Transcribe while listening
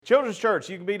Children's Church,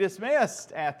 you can be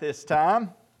dismissed at this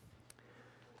time.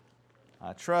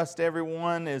 I trust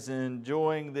everyone is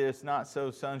enjoying this not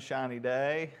so sunshiny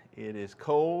day. It is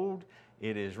cold,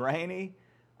 it is rainy,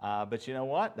 but you know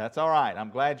what? That's all right. I'm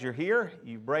glad you're here.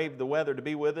 You've braved the weather to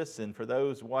be with us, and for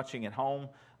those watching at home,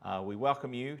 we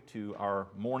welcome you to our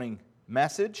morning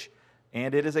message,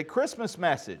 and it is a Christmas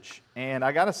message. And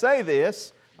I got to say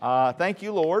this, thank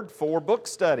you, Lord, for book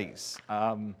studies.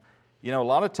 You know, a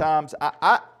lot of times,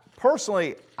 I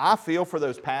personally feel for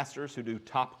those pastors who do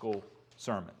topical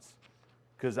sermons.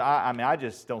 Because I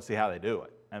just don't see how they do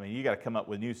it. I mean, you got to come up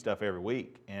with new stuff every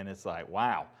week, and it's like,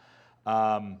 wow.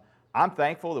 I'm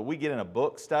thankful that we get in a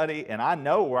book study, and I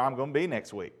know where I'm going to be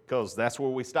next week, because that's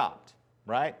where we stopped,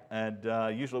 right?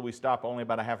 And usually we stop only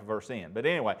about a half a verse in. But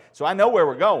anyway, so I know where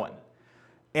we're going.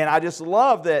 And I just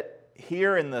love that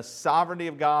here in the sovereignty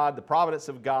of God, the providence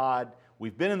of God,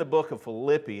 we've been in the book of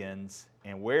Philippians,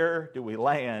 and where do we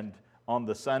land on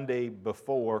the Sunday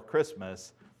before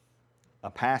Christmas?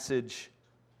 A passage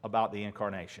about the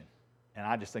incarnation. And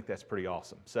I just think that's pretty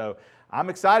awesome. So I'm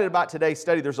excited about today's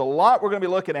study. There's a lot we're going to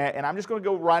be looking at, and I'm just going to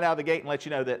go right out of the gate and let you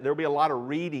know that there'll be a lot of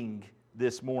reading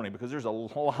this morning because there's a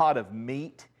lot of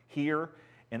meat here,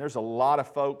 and there's a lot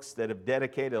of folks that have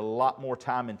dedicated a lot more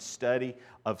time and study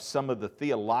of some of the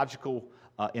theological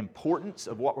importance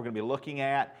of what we're going to be looking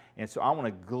at. And so I want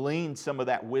to glean some of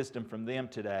that wisdom from them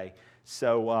today.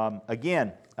 So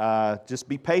again, just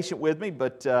be patient with me,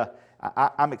 but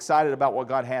I'm excited about what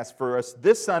God has for us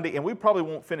this Sunday, and we probably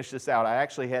won't finish this out. I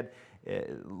actually had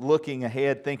looking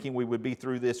ahead, thinking we would be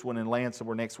through this one and land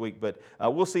somewhere next week, but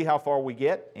we'll see how far we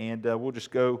get, and we'll just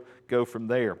go from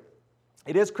there.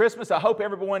 It is Christmas. I hope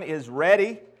everyone is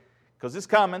ready, because it's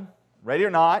coming. Ready or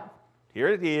not, here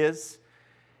it is.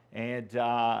 And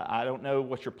I don't know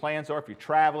what your plans are, if you're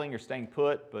traveling or staying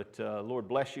put, but Lord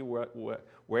bless you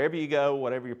wherever you go,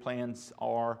 whatever your plans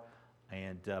are,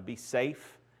 and be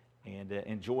safe. And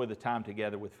enjoy the time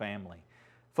together with family.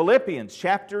 Philippians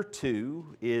chapter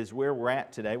 2 is where we're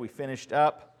at today. We finished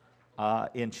up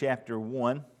in chapter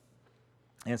 1.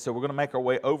 And so we're going to make our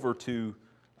way over to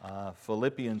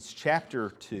Philippians chapter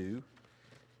 2.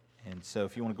 And so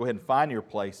if you want to go ahead and find your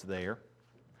place there.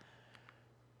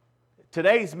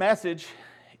 Today's message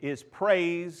is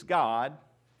Praise God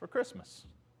for Christmas.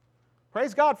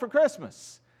 Praise God for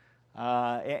Christmas.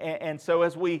 And so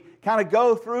as we kind of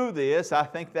go through this, I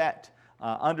think that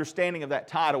understanding of that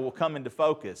title will come into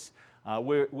focus.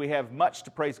 We have much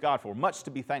to praise God for, much to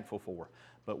be thankful for,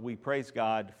 but we praise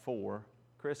God for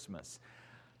Christmas.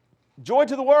 Joy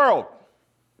to the world.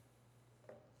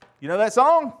 You know that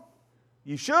song?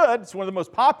 You should. It's one of the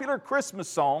most popular Christmas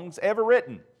songs ever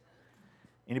written.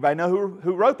 Anybody know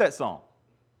who wrote that song?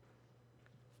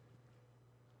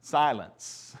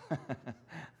 Silence.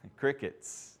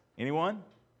 Crickets. Anyone?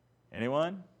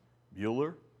 Anyone?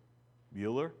 Bueller?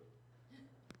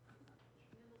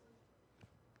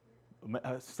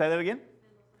 Say that again?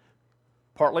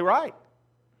 Partly right.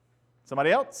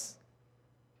 Somebody else?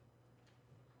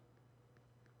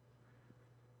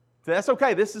 So that's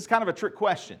okay. This is kind of a trick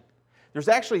question. There's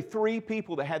actually 3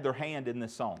 people that had their hand in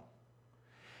this song.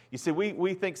 You see,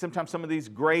 we think sometimes some of these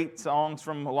great songs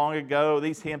from long ago,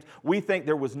 these hymns, we think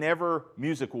there was never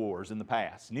music wars in the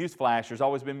past. Newsflash, there's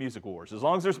always been music wars. As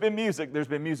long as there's been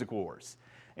music wars.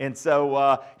 And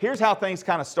so here's how things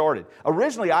kind of started.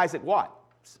 Originally, Isaac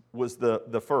Watts was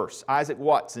the first. Isaac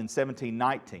Watts in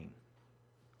 1719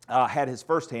 had his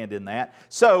first hand in that.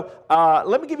 So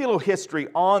let me give you a little history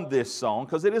on this song,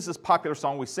 because it is this popular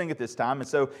song we sing at this time. And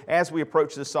so as we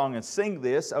approach this song and sing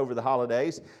this over the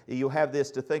holidays, you'll have this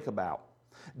to think about.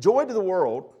 Joy to the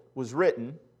World was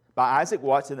written by Isaac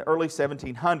Watts in the early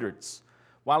 1700s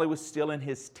while he was still in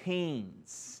his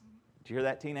teens. Did you hear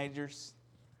that, teenagers?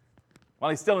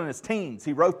 While he's still in his teens,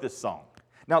 he wrote this song.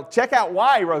 Now, check out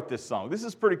why he wrote this song. This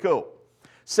is pretty cool.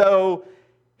 So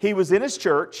he was in his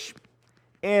church,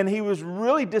 and he was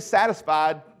really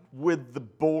dissatisfied with the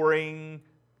boring,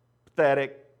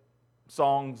 pathetic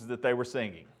songs that they were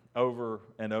singing over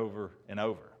and over and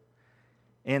over.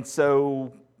 And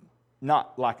so,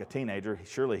 not like a teenager,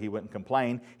 surely he wouldn't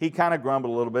complain. He kind of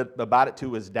grumbled a little bit about it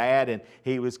to his dad, and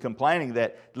he was complaining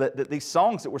that these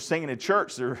songs that we're singing in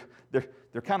church,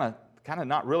 they're kind of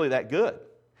not really that good.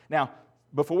 Now,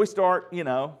 before we start,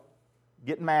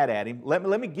 getting mad at him, let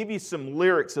me give you some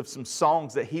lyrics of some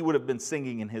songs that he would have been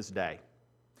singing in his day.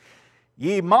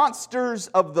 Ye monsters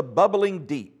of the bubbling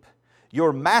deep,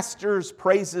 your master's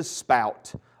praises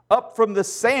spout. Up from the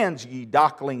sands ye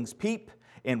docklings peep,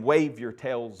 and wave your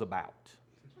tails about.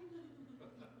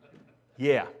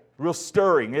 Yeah, real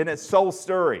stirring, and it's soul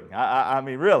stirring. I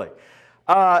mean, really.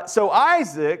 So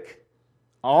Isaac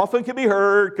often can be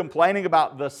heard complaining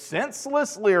about the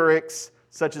senseless lyrics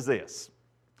such as this.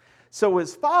 So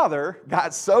his father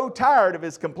got so tired of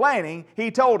his complaining, he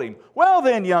told him, "Well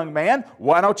then, young man,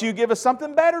 why don't you give us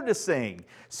something better to sing?"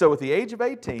 So at the age of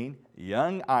 18,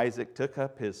 young Isaac took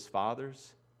up his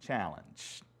father's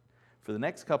challenge. For the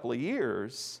next couple of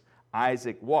years,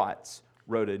 Isaac Watts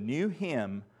wrote a new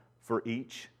hymn for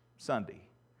each Sunday.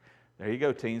 There you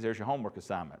go, teens, there's your homework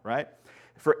assignment, right?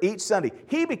 For each Sunday.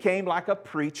 He became like a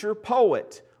preacher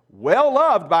poet, well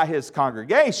loved by his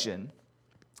congregation,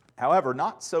 however,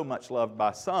 not so much loved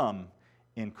by some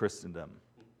in Christendom.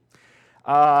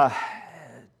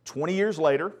 20 years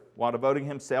later, while devoting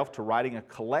himself to writing a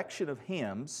collection of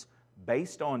hymns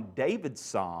based on David's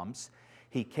Psalms,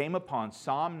 he came upon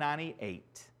Psalm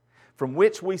 98, from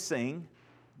which we sing,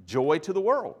 "Joy to the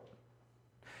world."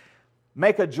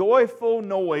 Make a joyful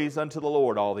noise unto the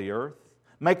Lord, all the earth.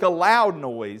 Make a loud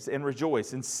noise and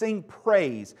rejoice, and sing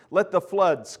praise. Let the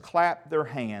floods clap their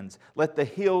hands. Let the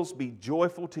hills be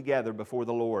joyful together before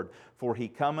the Lord, for He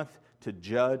cometh to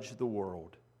judge the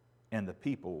world and the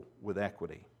people with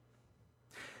equity.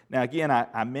 Now again,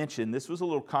 I mentioned this was a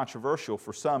little controversial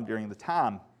for some during the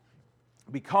time,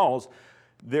 because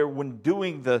when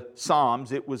doing the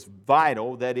Psalms, it was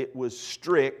vital that it was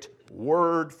strict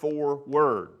word for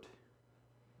word.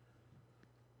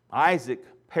 Isaac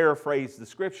paraphrased the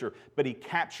Scripture, but he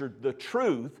captured the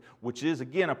truth, which is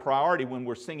again a priority when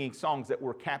we're singing songs, that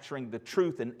we're capturing the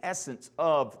truth and essence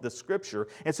of the Scripture.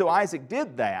 And so Isaac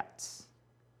did that.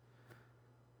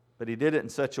 But he did it in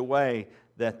such a way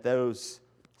that those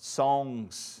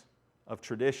songs of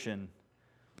tradition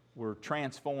were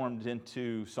transformed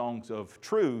into songs of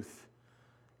truth.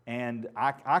 And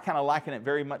I kind of liken it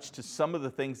very much to some of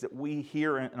the things that we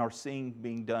hear and are seeing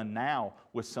being done now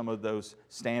with some of those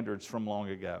standards from long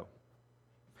ago.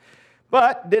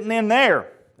 But didn't end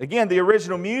there. Again, the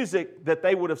original music that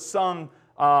they would have sung,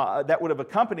 that would have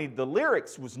accompanied the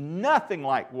lyrics, was nothing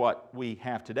like what we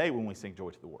have today when we sing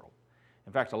 "Joy to the World."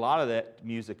 In fact, a lot of that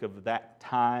music of that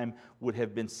time would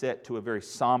have been set to a very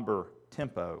somber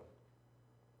tempo.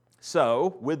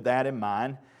 So, with that in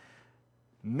mind,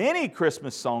 many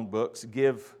Christmas songbooks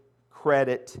give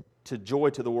credit to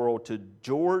 "Joy to the World" to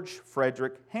George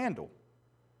Frederick Handel.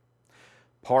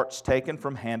 Parts taken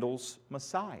from Handel's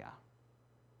Messiah.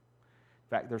 In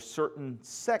fact, there's certain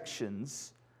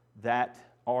sections that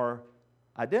are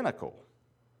identical.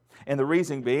 And the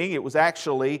reason being, it was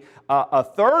actually a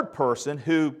third person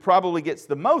who probably gets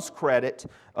the most credit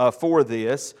for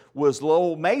this was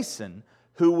Lowell Mason,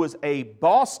 who was a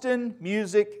Boston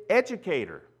music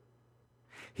educator.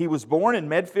 He was born in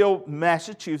Medfield,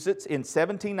 Massachusetts in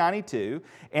 1792,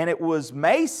 and it was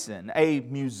Mason, a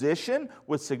musician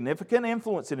with significant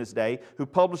influence in his day, who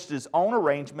published his own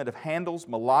arrangement of Handel's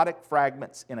melodic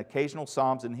fragments in occasional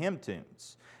psalms and hymn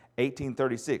tunes,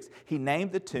 1836. He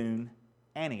named the tune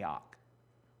Antioch.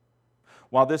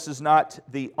 While this is not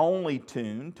the only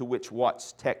tune to which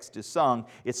Watts' text is sung,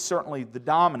 it's certainly the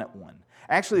dominant one.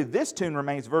 Actually, this tune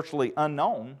remains virtually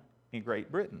unknown in Great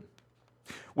Britain.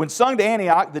 When sung to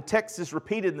Antioch, the text is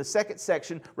repeated in the second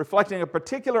section, reflecting a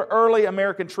particular early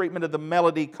American treatment of the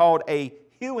melody called a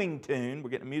hewing tune. We're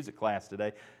getting a music class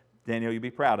today. Daniel, you'll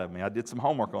be proud of me. I did some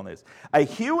homework on this. A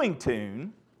hewing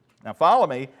tune, now follow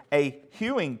me, a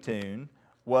hewing tune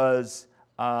was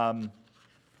a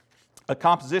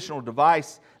compositional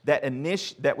device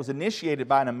that was initiated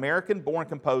by an American-born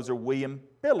composer, William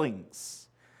Billings,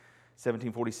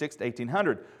 1746 to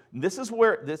 1800. This is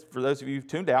where, for those of you who've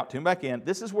tuned out, tune back in,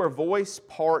 this is where voice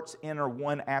parts enter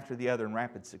one after the other in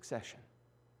rapid succession,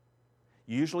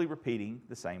 usually repeating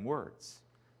the same words.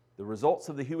 The results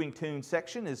of the hewing tune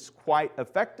section is quite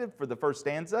effective for the first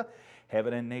stanza.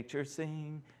 Heaven and nature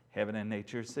sing, heaven and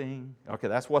nature sing. Okay,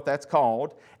 that's what that's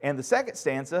called. And the second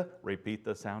stanza, repeat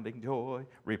the sounding joy,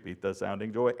 repeat the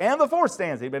sounding joy. And the fourth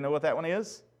stanza, anybody know what that one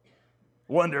is?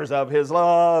 Wonders of His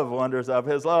love, wonders of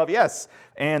His love, yes.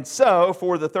 And so,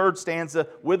 for the third stanza,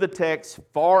 with the text,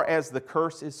 far as the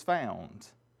curse is found,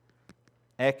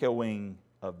 echoing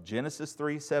of Genesis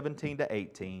 3:17 to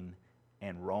 18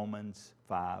 and Romans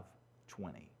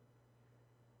 5:20.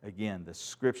 Again, the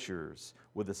Scriptures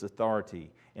with its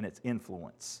authority and its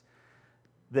influence.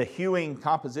 The hewing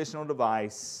compositional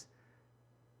device,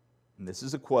 and this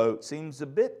is a quote, seems a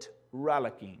bit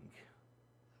rollicking.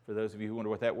 For those of you who wonder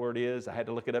what that word is, I had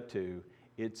to look it up too.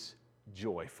 It's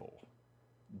joyful.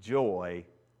 Joy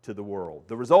to the world.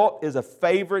 The result is a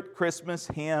favorite Christmas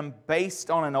hymn based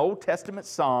on an Old Testament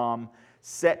psalm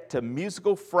set to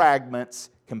musical fragments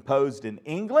composed in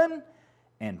England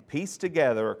and pieced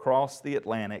together across the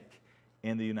Atlantic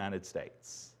in the United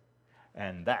States.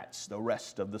 And that's the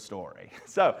rest of the story.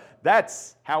 So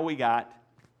that's how we got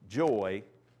joy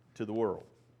to the world.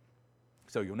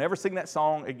 So you'll never sing that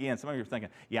song again. Some of you are thinking,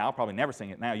 yeah, I'll probably never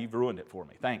sing it now. You've ruined it for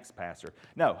me. Thanks, Pastor.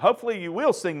 No, hopefully you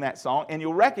will sing that song and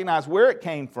you'll recognize where it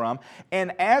came from.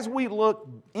 And as we look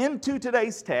into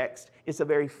today's text, it's a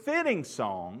very fitting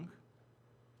song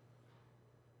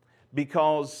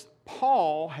because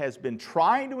Paul has been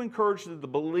trying to encourage the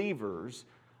believers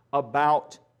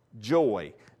about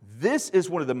joy. This is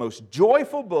one of the most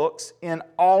joyful books in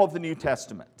all of the New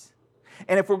Testament.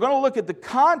 And if we're going to look at the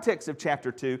context of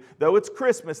chapter 2, though it's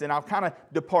Christmas, and I'll kind of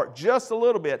depart just a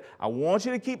little bit, I want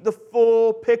you to keep the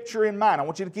full picture in mind. I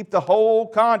want you to keep the whole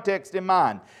context in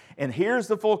mind. And here's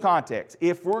the full context.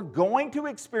 If we're going to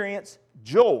experience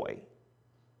joy,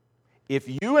 if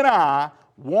you and I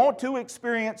want to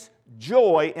experience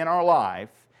joy in our life,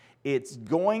 it's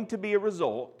going to be a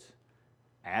result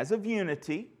as of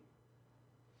unity,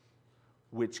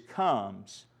 which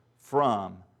comes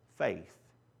from faith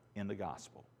in the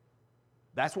gospel.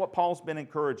 That's what Paul's been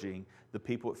encouraging the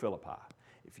people at Philippi.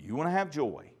 If you want to have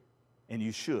joy, and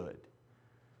you should,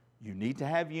 you need to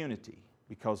have unity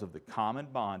because of the common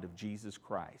bond of Jesus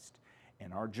Christ.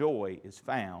 And our joy is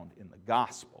found in the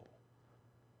gospel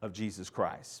of Jesus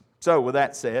Christ. So with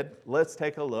that said, let's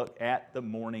take a look at the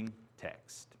morning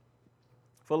text.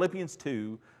 Philippians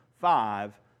 2,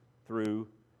 5 through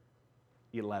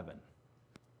 11.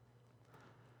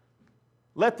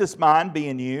 Let this mind be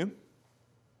in you,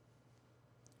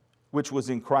 which was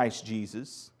in Christ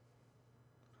Jesus,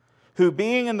 who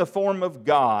being in the form of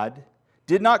God,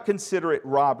 did not consider it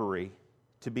robbery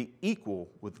to be equal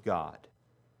with God,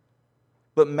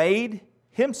 but made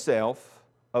himself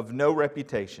of no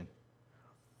reputation,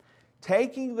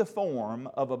 taking the form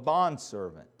of a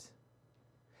bondservant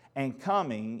and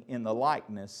coming in the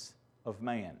likeness of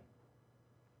man.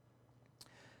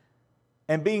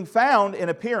 And being found in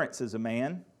appearance as a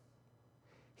man,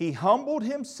 he humbled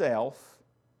himself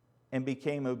and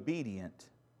became obedient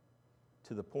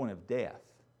to the point of death,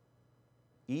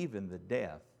 even the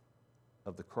death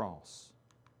of the cross.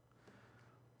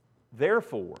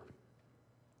 Therefore,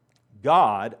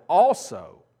 God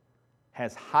also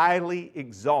has highly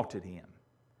exalted him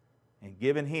and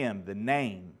given him the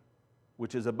name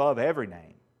which is above every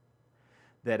name,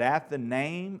 that at the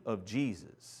name of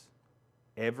Jesus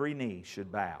every knee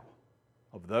should bow,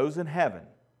 of those in heaven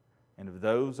and of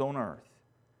those on earth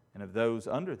and of those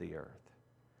under the earth,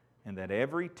 and that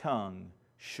every tongue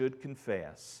should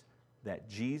confess that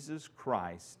Jesus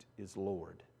Christ is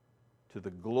Lord, to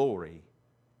the glory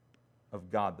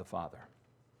of God the Father.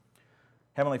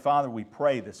 Heavenly Father, we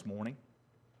pray this morning.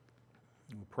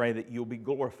 We pray that you'll be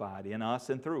glorified in us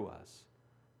and through us,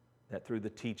 that through the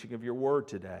teaching of your word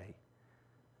today,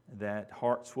 that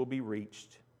hearts will be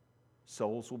reached,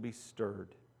 souls will be stirred.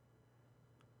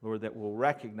 Lord, that we'll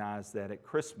recognize that at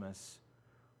Christmas,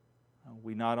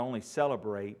 we not only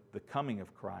celebrate the coming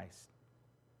of Christ,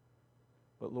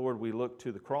 but Lord, we look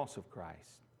to the cross of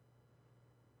Christ.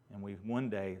 And we one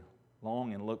day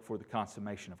long and look for the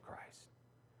consummation of Christ.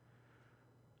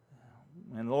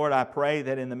 And Lord, I pray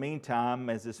that in the meantime,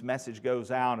 as this message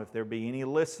goes out, if there be any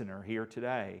listener here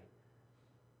today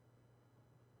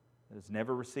that has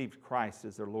never received Christ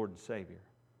as their Lord and Savior,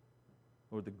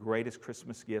 Lord, the greatest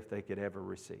Christmas gift they could ever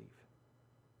receive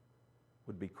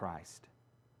would be Christ.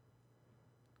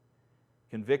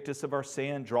 Convict us of our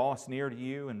sin, draw us near to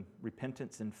you in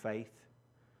repentance and faith.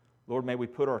 Lord, may we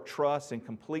put our trust and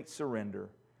complete surrender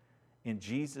in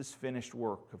Jesus' finished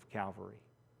work of Calvary.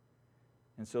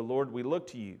 And so, Lord, we look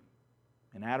to you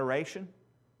in adoration,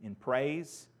 in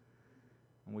praise,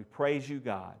 and we praise you,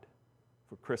 God,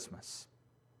 for Christmas.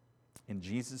 In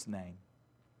Jesus' name,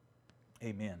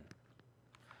 amen.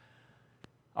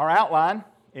 Our outline,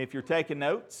 if you're taking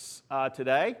notes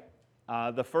today,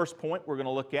 the first point we're going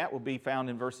to look at will be found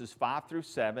in verses 5 through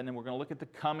 7, and we're going to look at the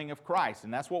coming of Christ.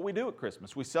 And that's what we do at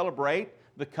Christmas. We celebrate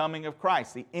the coming of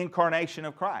Christ, the incarnation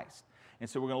of Christ. And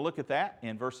so we're going to look at that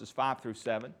in verses 5 through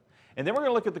 7. And then we're going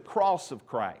to look at the cross of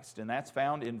Christ, and that's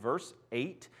found in verse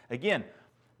 8. Again,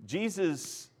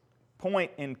 Jesus'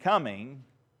 point in coming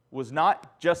was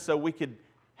not just so we could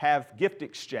have gift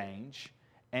exchange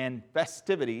and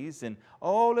festivities and,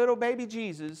 oh, little baby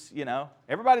Jesus, you know.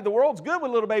 Everybody in the world's good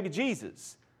with little baby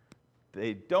Jesus.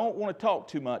 They don't want to talk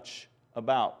too much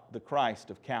about the Christ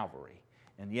of Calvary.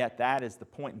 And yet that is the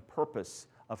point and purpose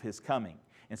of His coming.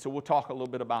 And so we'll talk a little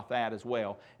bit about that as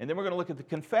well. And then we're going to look at the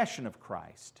confession of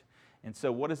Christ. And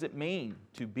so what does it mean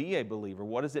to be a believer?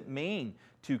 What does it mean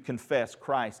to confess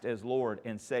Christ as Lord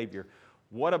and Savior?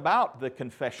 What about the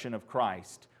confession of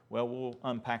Christ? Well, we'll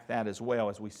unpack that as well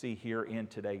as we see here in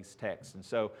today's text. And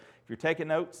so if you're taking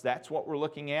notes, that's what we're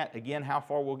looking at. Again, how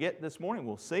far we'll get this morning,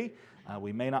 we'll see.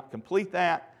 We may not complete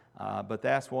that, but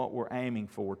that's what we're aiming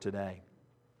for today.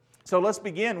 So let's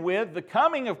begin with the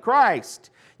coming of Christ.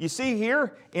 You see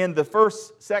here in the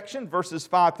first section, verses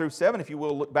 5 through 7, if you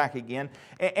will look back again.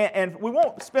 And we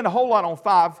won't spend a whole lot on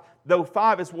 5, though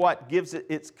 5 is what gives it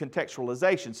its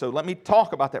contextualization. So let me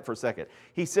talk about that for a second.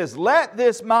 He says, let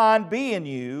this mind be in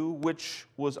you, which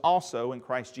was also in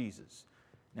Christ Jesus.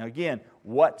 Now again,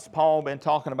 what's Paul been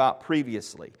talking about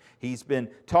previously? He's been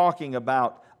talking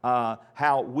about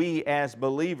how we as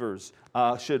believers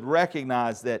should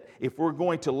recognize that if we're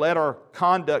going to let our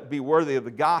conduct be worthy of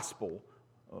the gospel,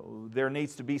 there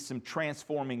needs to be some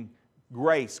transforming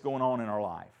grace going on in our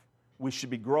life. We should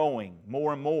be growing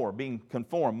more and more, being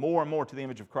conformed more and more to the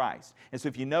image of Christ. And so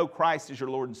if you know Christ is your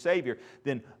Lord and Savior,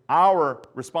 then our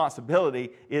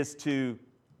responsibility is to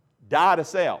die to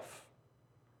self.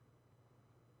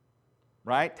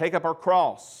 Right? Take up our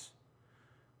cross.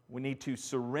 We need to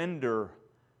surrender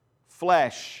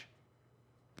flesh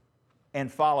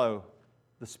and follow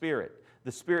the Spirit.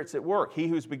 The Spirit's at work. He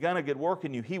who's begun a good work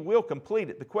in you, He will complete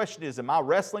it. The question is, am I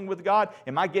wrestling with God?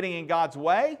 Am I getting in God's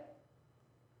way?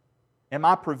 Am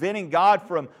I preventing God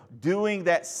from doing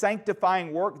that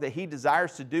sanctifying work that He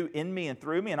desires to do in me and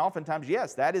through me? And oftentimes,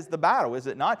 yes, that is the battle, is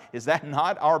it not? Is that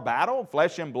not our battle,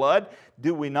 flesh and blood?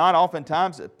 Do we not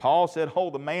oftentimes, Paul said,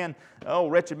 oh,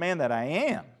 wretched man that I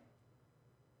am.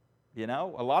 You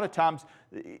know, a lot of times,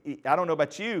 I don't know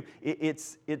about you,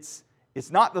 it's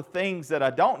not the things that I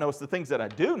don't know, it's the things that I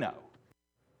do know.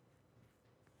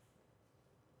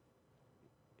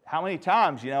 How many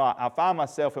times, I find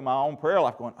myself in my own prayer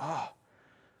life going, oh,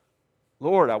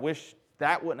 Lord, I wish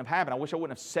that wouldn't have happened. I wish I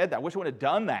wouldn't have said that. I wish I wouldn't have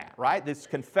done that, right? These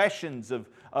confessions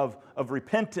of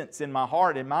repentance in my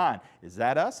heart and mind. Is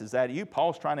that us? Is that you?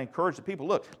 Paul's trying to encourage the people,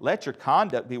 look, let your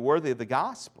conduct be worthy of the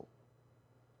gospel.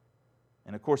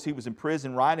 And of course, he was in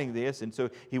prison writing this, and so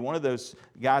he wanted those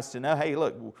guys to know, hey,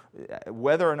 look,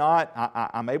 whether or not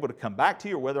I'm able to come back to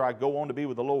you or whether I go on to be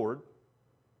with the Lord,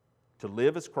 to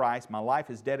live as Christ, my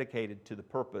life is dedicated to the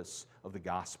purpose of the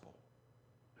gospel.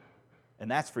 And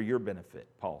that's for your benefit,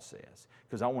 Paul says,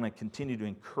 because I want to continue to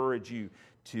encourage you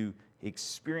to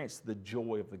experience the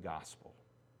joy of the gospel.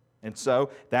 And so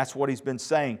that's what he's been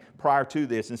saying prior to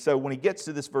this. And so when he gets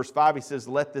to this verse 5, he says,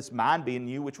 let this mind be in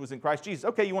you, which was in Christ Jesus.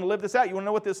 Okay, you want to live this out? You want to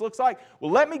know what this looks like? Well,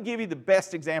 let me give you the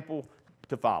best example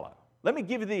to follow. Let me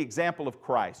give you the example of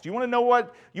Christ. You want to know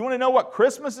what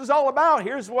Christmas is all about?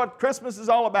 Here's what Christmas is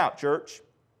all about, church.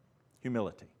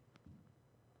 Humility.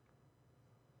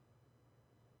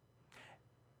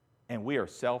 And we are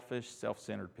selfish,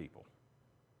 self-centered people.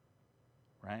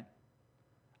 Right?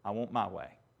 I want my way.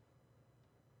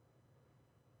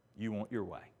 You want your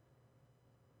way.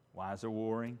 Wise are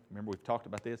warring. Remember, we've talked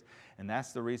about this. And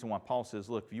that's the reason why Paul says,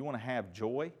 look, if you want to have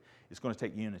joy, it's going to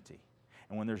take unity.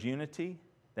 And when there's unity,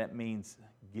 that means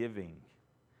giving,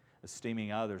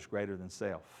 esteeming others greater than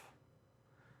self.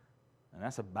 And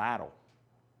that's a battle.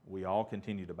 We all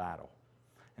continue to battle.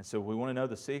 And so if we want to know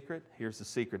the secret, here's the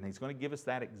secret. And he's going to give us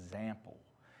that example.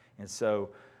 And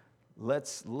so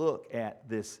let's look at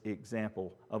this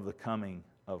example of the coming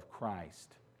of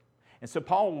Christ. And so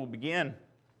Paul will begin,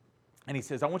 and he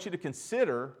says, I want you to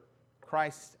consider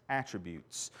Christ's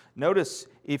attributes. Notice,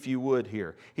 if you would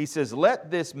here, he says,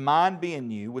 let this mind be in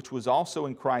you, which was also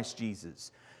in Christ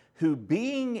Jesus, who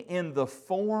being in the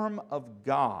form of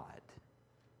God,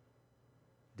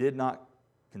 did not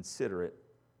consider it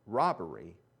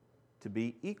robbery to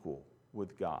be equal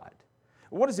with God.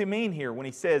 What does he mean here when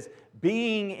he says,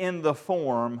 being in the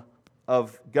form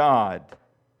of God?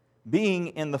 Being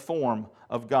in the form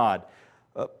of God.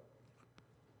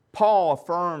 Paul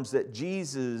affirms that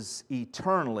Jesus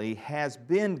eternally has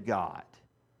been God.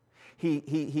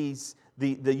 He's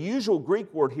the usual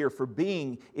Greek word here for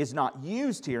being is not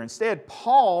used here. Instead,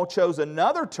 Paul chose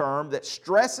another term that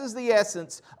stresses the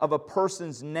essence of a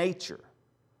person's nature,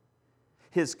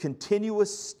 his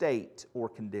continuous state or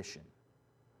condition.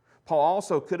 Paul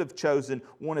also could have chosen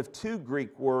one of two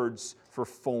Greek words for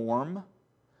form,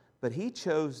 but he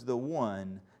chose the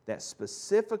one that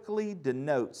specifically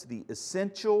denotes the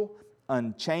essential,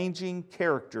 unchanging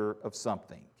character of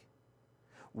something,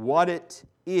 what it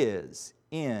is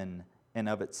in and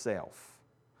of itself.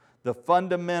 The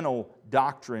fundamental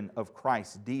doctrine of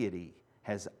Christ's deity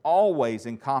has always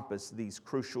encompassed these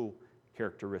crucial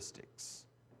characteristics.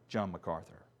 John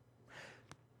MacArthur.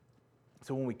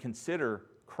 So when we consider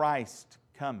Christ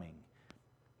coming,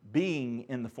 being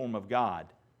in the form of God,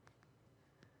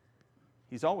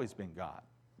 He's always been God.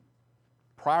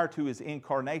 Prior to His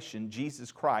incarnation,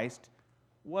 Jesus Christ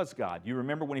was God. You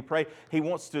remember when He prayed, He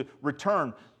wants to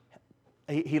return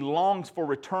He longs for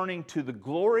returning to the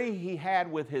glory He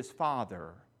had with His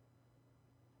Father.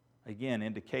 Again,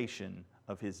 indication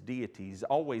of His deity. He's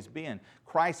always been.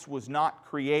 Christ was not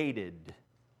created.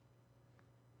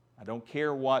 I don't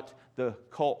care what the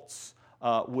cults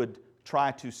would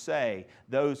try to say.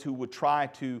 Those who would try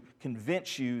to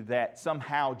convince you that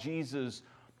somehow Jesus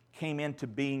came into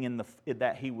being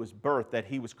that He was birthed, that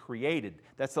He was created.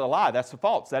 That's a lie. That's a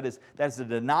false. That is a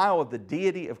denial of the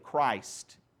deity of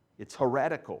Christ. It's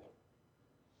heretical.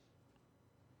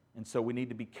 And so we need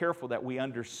to be careful that we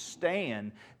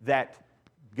understand that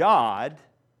God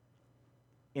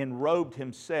enrobed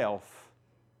Himself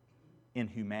in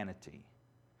humanity.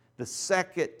 The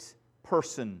second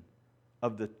person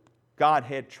of the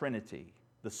Godhead Trinity,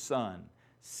 the Son,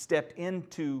 stepped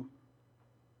into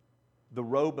the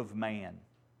robe of man,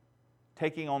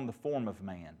 taking on the form of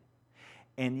man.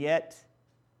 And yet,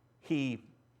 He,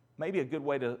 maybe a good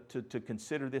way to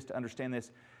consider this, to understand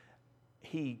this,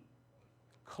 He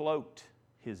cloaked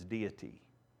His deity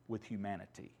with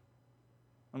humanity.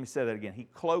 Let me say that again. He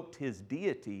cloaked His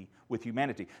deity with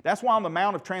humanity. That's why on the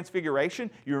Mount of Transfiguration,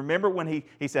 you remember when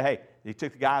He said, hey, He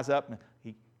took the guys up and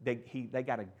they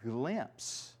got a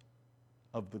glimpse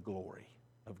of the glory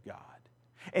of God.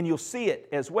 And you'll see it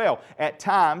as well at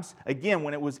times, again,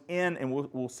 when it was in, and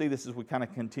we'll see this as we kind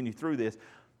of continue through this,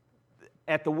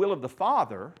 at the will of the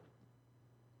Father,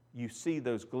 you see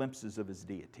those glimpses of His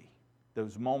deity,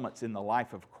 those moments in the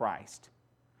life of Christ.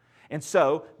 And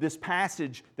so, this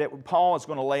passage that Paul is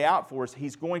going to lay out for us,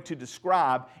 he's going to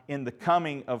describe in the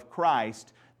coming of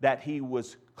Christ that He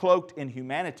was cloaked in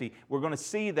humanity. We're going to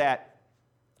see that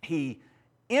He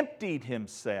emptied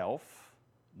Himself,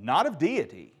 not of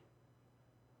deity.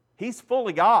 He's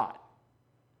fully God,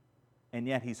 and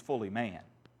yet He's fully man.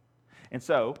 And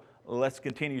so, let's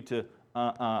continue to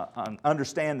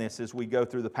understand this as we go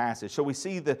through the passage. So we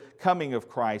see the coming of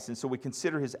Christ, and so we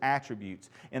consider His attributes.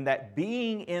 And that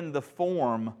being in the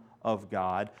form of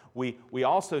God, we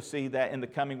also see that in the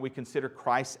coming we consider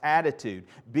Christ's attitude.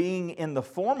 Being in the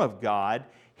form of God,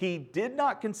 He did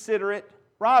not consider it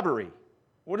robbery.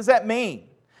 What does that mean?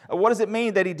 What does it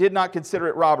mean that He did not consider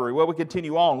it robbery? Well, we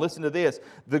continue on. Listen to this.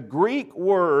 The Greek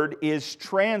word is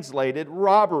translated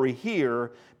robbery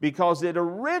here because it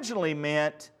originally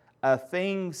meant a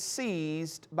thing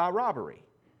seized by robbery.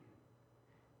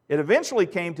 It eventually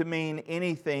came to mean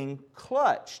anything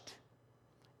clutched,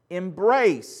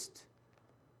 embraced,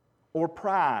 or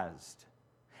prized,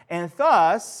 and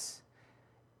thus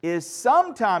is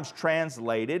sometimes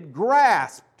translated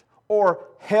grasped or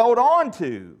held on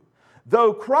to.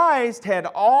 Though Christ had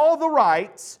all the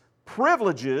rights,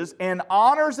 privileges, and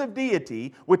honors of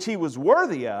deity, which He was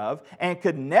worthy of and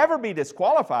could never be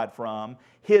disqualified from,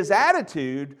 His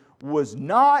attitude was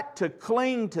not to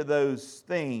cling to those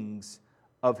things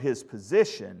of His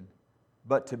position,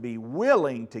 but to be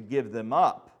willing to give them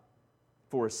up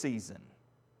for a season.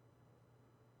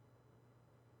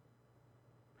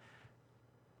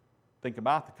 Think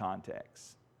about the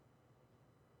context.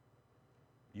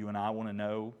 You and I want to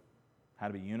know how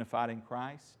to be unified in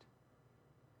Christ.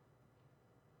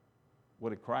 What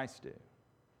did Christ do?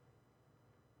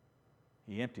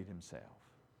 He emptied Himself.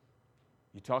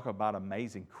 You talk about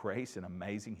amazing grace and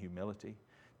amazing humility.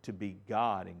 To be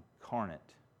God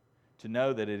incarnate. To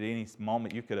know that at any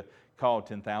moment you could have called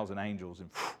 10,000 angels and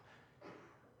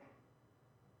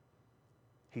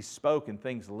He spoke and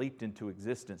things leaped into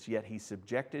existence, yet He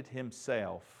subjected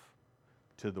Himself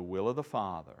to the will of the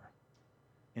Father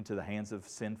into the hands of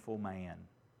sinful man.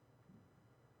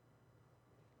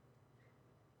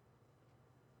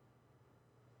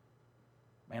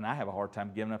 Man, I have a hard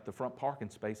time giving up the front parking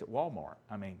space at Walmart.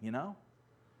 I mean, you know?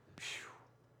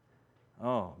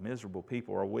 Oh, miserable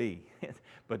people are we.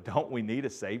 But don't we need a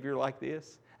Savior like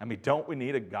this? I mean, don't we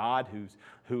need a God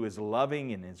who is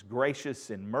loving and is gracious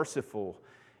and merciful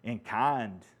and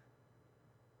kind?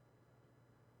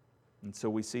 And so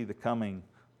we see the coming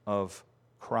of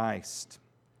Christ.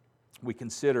 We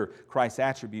consider Christ's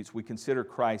attributes. We consider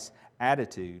Christ's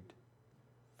attitude.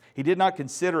 He did not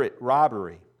consider it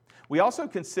robbery. We also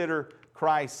consider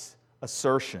Christ's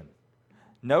assertion.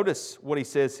 Notice what He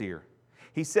says here.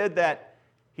 He said that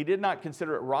He did not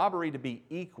consider it robbery to be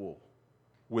equal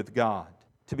with God.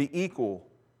 To be equal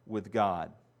with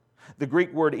God. The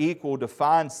Greek word equal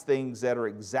defines things that are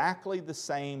exactly the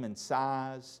same in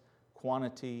size,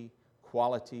 quantity,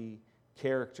 quality,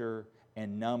 character,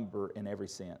 and number in every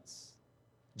sense.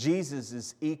 Jesus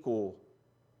is equal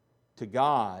to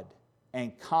God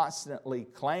and constantly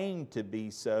claimed to be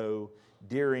so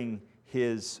during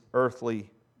His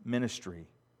earthly ministry.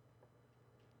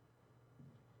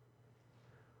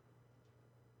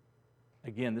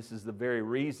 Again, this is the very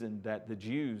reason that the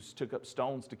Jews took up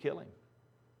stones to kill him.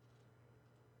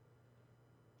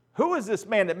 Who is this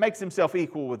man that makes himself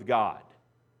equal with God?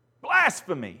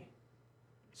 Blasphemy!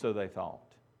 So they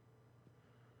thought.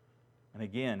 And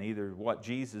again, either what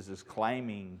Jesus is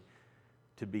claiming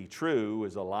to be true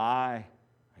is a lie,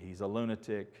 he's a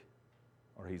lunatic,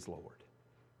 or he's Lord.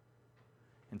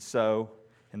 And so,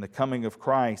 in the coming of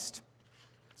Christ,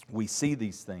 we see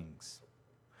these things.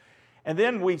 And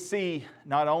then we see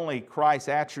not only Christ's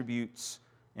attributes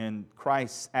and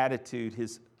Christ's attitude,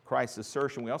 Christ's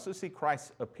assertion, we also see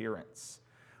Christ's appearance.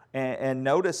 And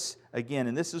notice again,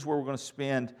 and this is where we're going to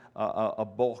spend a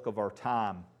bulk of our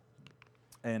time.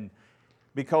 And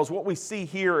because what we see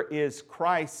here is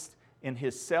Christ in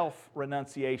His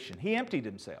self-renunciation. He emptied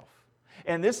Himself.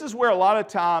 And this is where a lot of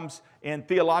times in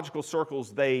theological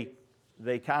circles they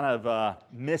kind of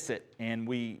miss it, and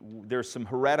there's some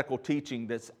heretical teaching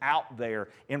that's out there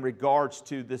in regards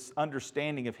to this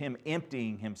understanding of Him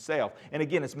emptying Himself. And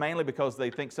again, it's mainly because they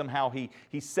think somehow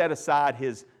He set aside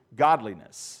His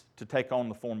godliness to take on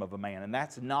the form of a man, and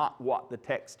that's not what the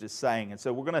text is saying. And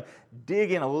so we're going to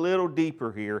dig in a little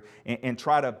deeper here and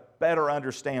try to better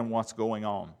understand what's going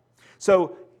on.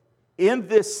 So in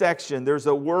this section, there's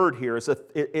a word here. It's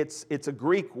a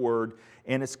Greek word,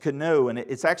 and it's keno, and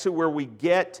it's actually where we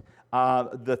get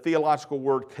the theological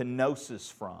word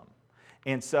kenosis from.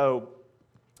 And so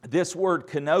this word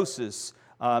kenosis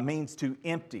means to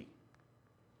empty,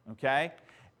 okay?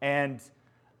 And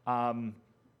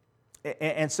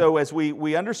so as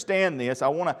we understand this, I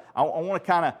want to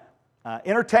kind of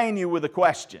entertain you with a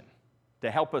question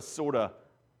to help us sort of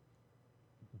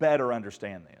better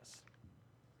understand this.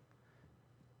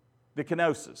 The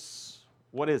kenosis,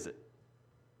 what is it?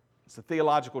 It's a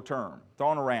theological term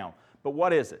thrown around, but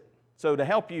what is it? So to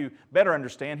help you better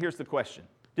understand, here's the question.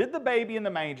 Did the baby in the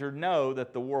manger know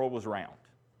that the world was round?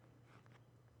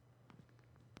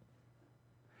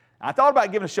 I thought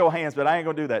about giving a show of hands, but I ain't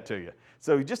going to do that to you.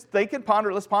 So just think and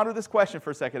ponder. Let's ponder this question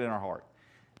for a second in our heart.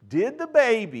 Did the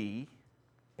baby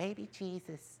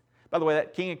Jesus. By the way,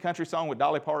 that King and Country song with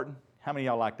Dolly Parton, how many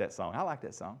of y'all like that song? I like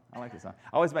that song. I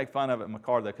always make fun of it in my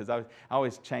car, though, because I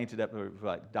always change it up.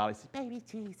 Like Dolly says, baby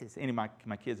Jesus. Any of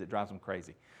my kids, it drives them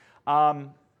crazy.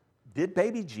 Did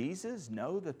baby Jesus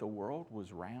know that the world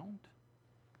was round?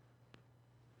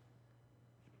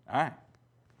 All right.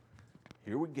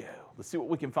 Here we go. Let's see what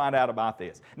we can find out about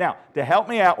this. Now, to help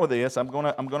me out with this, I'm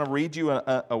going to read you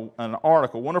an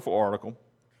article, wonderful article,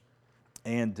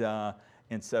 and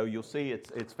so you'll see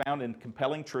it's found in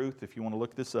Compelling Truth if you want to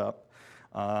look this up.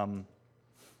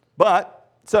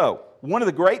 So one of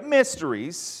the great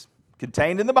mysteries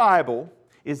contained in the Bible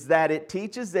is that it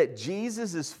teaches that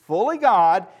Jesus is fully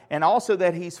God and also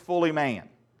that He's fully man.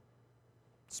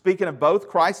 Speaking of both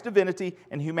Christ's divinity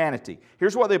and humanity.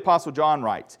 Here's what the Apostle John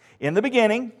writes. In the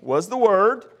beginning was the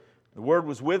Word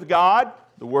was with God,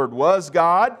 the Word was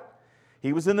God.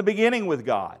 He was in the beginning with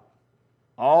God.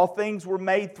 All things were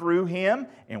made through Him,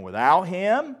 and without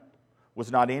Him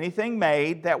was not anything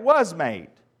made that was made.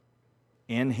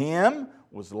 In Him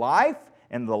was life,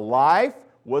 and the life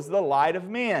was the light of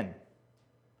men.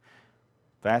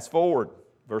 Fast forward,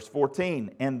 verse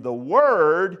 14. And the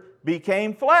Word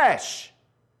became flesh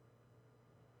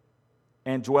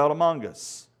and dwelt among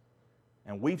us.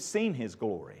 And we've seen His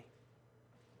glory.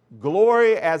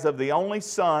 Glory as of the only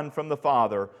Son from the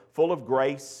Father, full of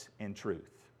grace and truth.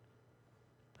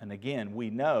 And again,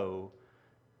 we know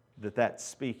that that's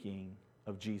speaking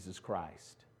of Jesus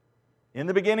Christ. In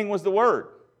the beginning was the Word.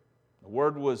 The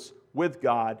Word was with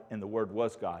God, and the Word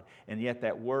was God. And yet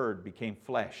that Word became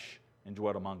flesh and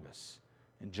dwelt among us.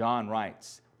 And John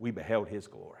writes, we beheld His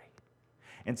glory.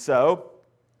 And so,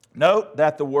 note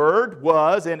that the Word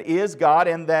was and is God,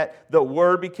 and that the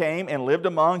Word became and lived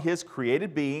among His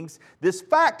created beings. This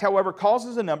fact, however,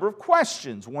 causes a number of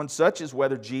questions. One such is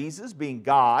whether Jesus, being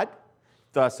God,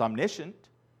 thus omniscient,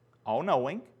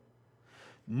 all-knowing,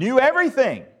 knew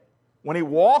everything when He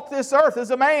walked this earth as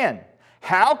a man.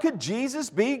 How could Jesus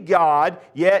be God,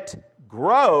 yet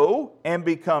grow and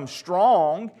become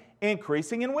strong,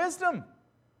 increasing in wisdom?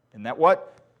 Isn't that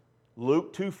what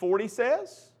Luke 2:40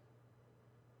 says?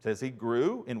 It says He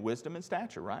grew in wisdom and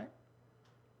stature, right?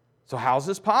 So how is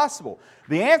this possible?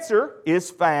 The answer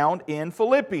is found in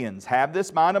Philippians. Have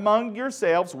this mind among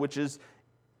yourselves, which is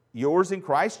yours in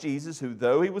Christ Jesus, who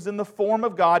though He was in the form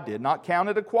of God, did not count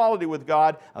it equality with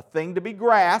God a thing to be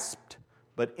grasped,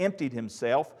 but emptied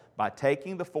Himself by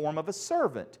taking the form of a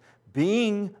servant,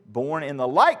 being born in the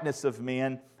likeness of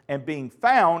men, and being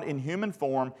found in human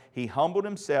form, He humbled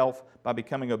Himself by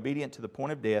becoming obedient to the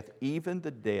point of death, even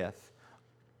the death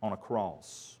on a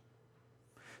cross.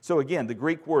 So again, the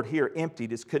Greek word here,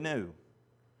 emptied, is keno,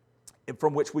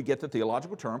 from which we get the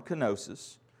theological term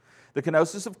kenosis. The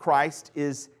kenosis of Christ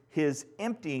is His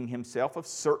emptying Himself of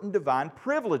certain divine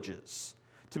privileges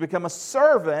to become a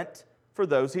servant for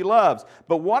those He loves.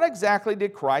 But what exactly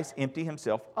did Christ empty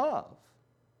Himself of?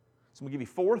 So I'm going to give you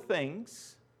 4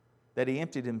 things that He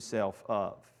emptied Himself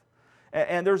of.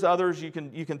 And there's others, you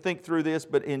can think through this,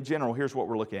 but in general, here's what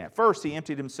we're looking at. First, He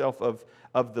emptied Himself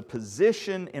of the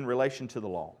position in relation to the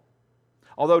law.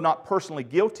 Although not personally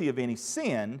guilty of any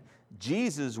sin,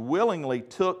 Jesus willingly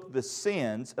took the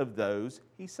sins of those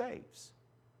He saves.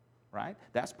 Right?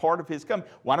 That's part of His coming.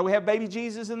 Why do we have baby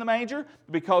Jesus in the manger?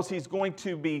 Because He's going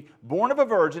to be born of a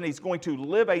virgin. He's going to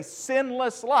live a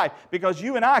sinless life. Because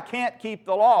you and I can't keep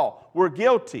the law. We're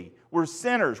guilty. We're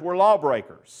sinners. We're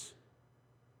lawbreakers.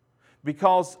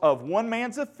 Because of one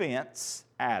man's offense,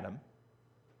 Adam,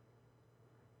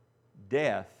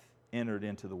 death entered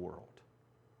into the world.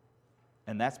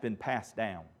 And that's been passed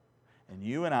down. And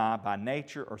you and I, by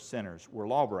nature, are sinners. We're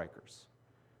lawbreakers.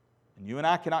 And you and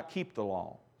I cannot keep the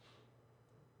law.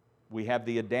 We have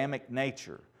the Adamic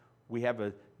nature. We have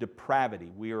a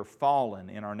depravity. We are fallen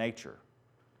in our nature.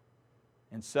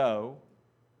 And so,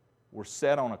 we're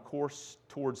set on a course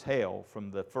towards hell from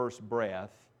the first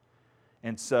breath.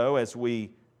 And so, as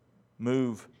we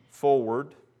move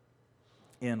forward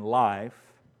in life,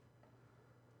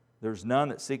 there's none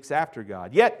that seeks after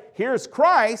God. Yet, here's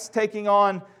Christ taking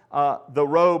on the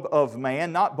robe of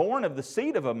man, not born of the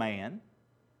seed of a man,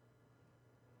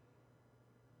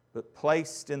 but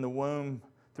placed in the womb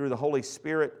through the Holy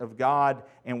Spirit of God,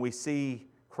 and we see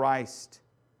Christ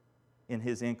in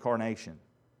His incarnation,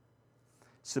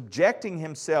 subjecting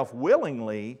Himself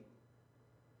willingly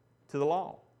to the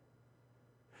law.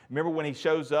 Remember when He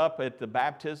shows up at the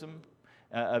baptism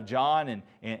of John,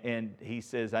 and He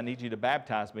says, I need you to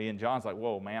baptize me, and John's like,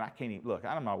 whoa, man, I can't even, look,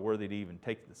 I'm not worthy to even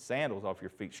take the sandals off your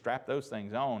feet, strap those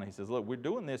things on. He says, look, we're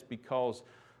doing this because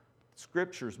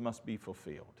Scriptures must be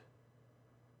fulfilled.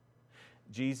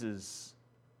 Jesus,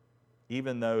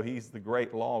 even though He's the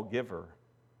great lawgiver,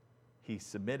 He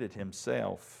submitted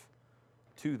Himself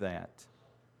to that,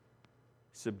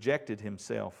 subjected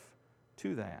Himself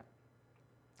to that.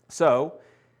 So,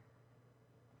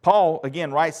 Paul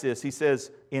again writes this. He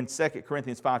says in 2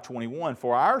 Corinthians 5:21,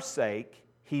 for our sake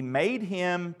He made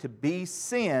Him to be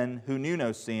sin who knew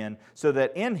no sin, so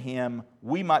that in Him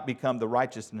we might become the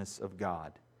righteousness of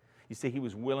God. You see, He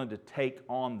was willing to take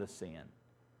on the sin,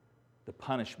 the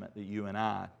punishment that you and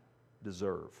I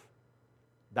deserve.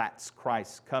 That's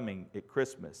Christ's coming at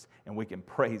Christmas, and we can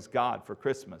praise God for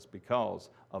Christmas because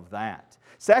of that.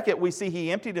 Second, we see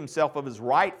He emptied Himself of His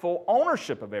rightful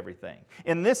ownership of everything.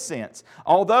 In this sense,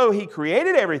 although He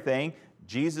created everything,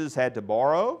 Jesus had to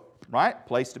borrow, right?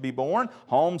 Place to be born,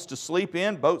 homes to sleep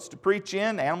in, boats to preach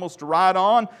in, animals to ride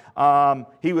on.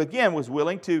 He again was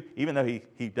willing to, even though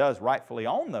He does rightfully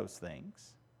own those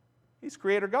things, He's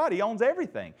Creator God. He owns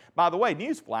everything. By the way,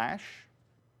 newsflash,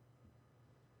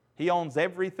 He owns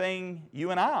everything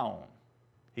you and I own.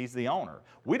 He's the owner.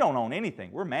 We don't own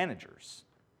anything. We're managers.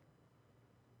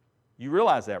 You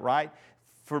realize that, right?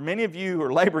 For many of you who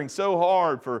are laboring so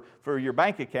hard for your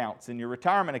bank accounts and your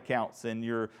retirement accounts and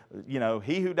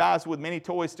he who dies with many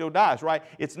toys still dies, right?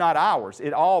 It's not ours.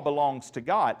 It all belongs to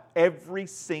God. Every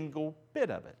single bit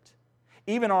of it.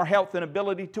 Even our health and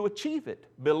ability to achieve it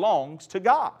belongs to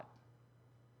God.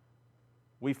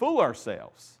 We fool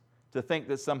ourselves to think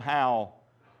that somehow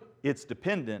it's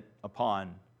dependent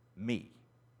upon me.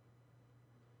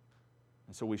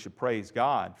 And so we should praise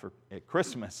God at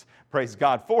Christmas, praise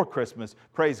God for Christmas,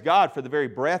 praise God for the very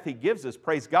breath He gives us,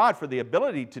 praise God for the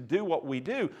ability to do what we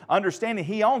do, understanding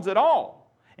He owns it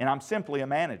all, and I'm simply a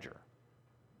manager.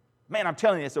 Man, I'm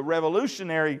telling you, it's a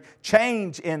revolutionary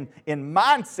change in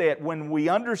mindset when we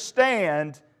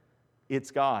understand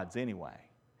it's God's anyway.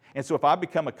 And so if I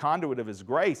become a conduit of His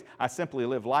grace, I simply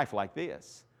live life like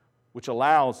this, which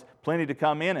allows plenty to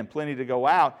come in and plenty to go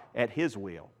out at His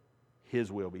will. His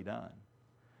will be done.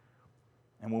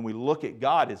 And when we look at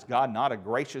God, is God not a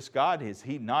gracious God? Is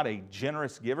He not a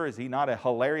generous giver? Is He not a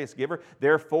hilarious giver?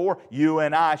 Therefore, you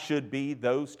and I should be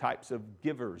those types of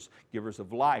givers. Givers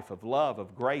of life, of love,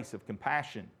 of grace, of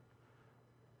compassion.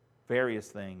 Various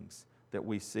things that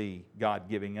we see God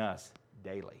giving us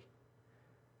daily.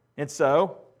 And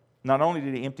so, not only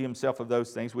did He empty Himself of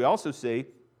those things, we also see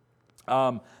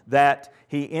that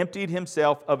He emptied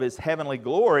Himself of His heavenly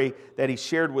glory that He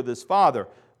shared with His Father.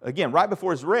 Again, right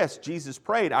before His rest, Jesus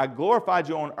prayed, I glorified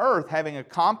You on earth, having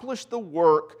accomplished the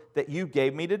work that You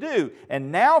gave Me to do.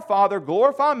 And now, Father,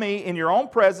 glorify Me in Your own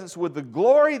presence with the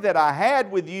glory that I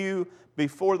had with You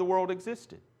before the world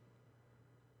existed.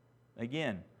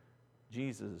 Again,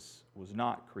 Jesus was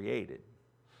not created.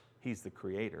 He's the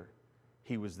creator.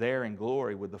 He was there in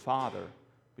glory with the Father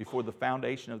before the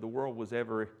foundation of the world was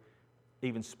ever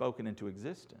even spoken into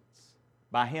existence.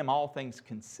 By Him all things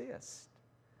consist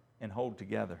and hold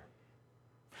together.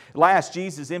 Last,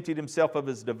 Jesus emptied Himself of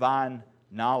His divine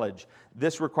knowledge.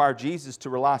 This required Jesus to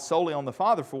rely solely on the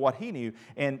Father for what He knew.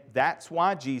 And that's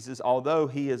why Jesus, although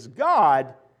He is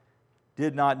God,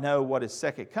 did not know what His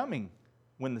second coming,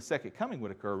 when the second coming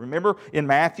would occur. Remember in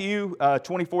Matthew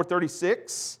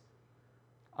 24:36?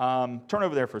 Turn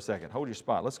over there for a second. Hold your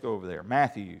spot. Let's go over there.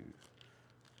 Matthew.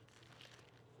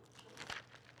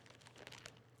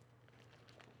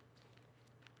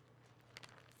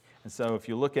 And so if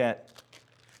you look at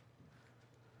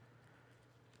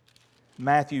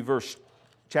Matthew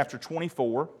chapter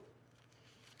 24,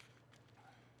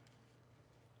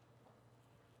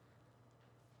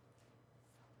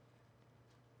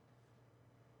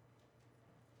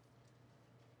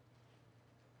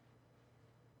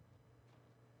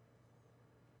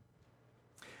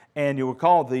 and you'll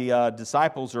recall the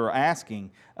disciples are asking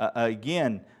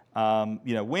again,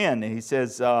 when? And He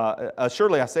says,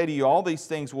 surely I say to you, all these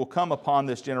things will come upon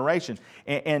this generation.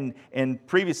 And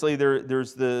previously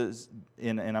there's the,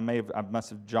 and I must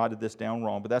have jotted this down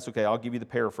wrong, but that's okay. I'll give you the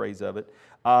paraphrase of it.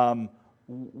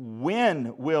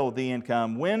 When will the end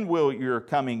come? When will your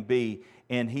coming be?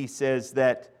 And He says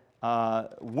that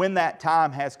when that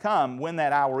time has come, when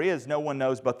that hour is, no one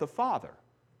knows but the Father.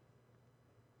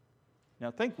 Now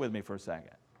think with me for a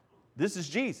second. This is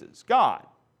Jesus, God,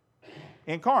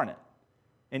 incarnate.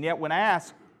 And yet when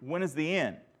asked, when is the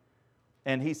end?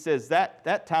 And He says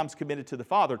that time's committed to the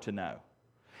Father to know.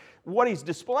 What He's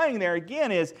displaying there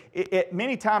again is,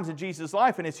 many times in Jesus'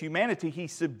 life and His humanity, He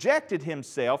subjected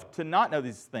Himself to not know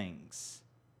these things,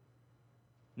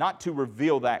 not to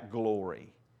reveal that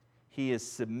glory. He is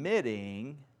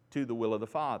submitting to the will of the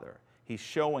Father. He's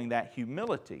showing that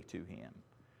humility to Him.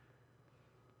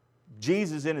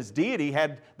 Jesus in His deity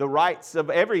had the rights of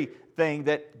everything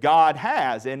that God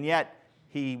has, and yet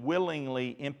He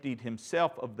willingly emptied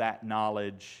Himself of that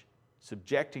knowledge,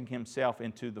 subjecting Himself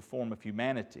into the form of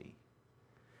humanity.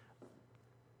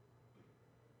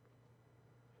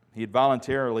 He had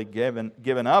voluntarily given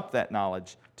up that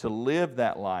knowledge to live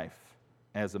that life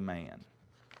as a man.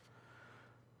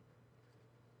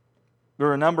 There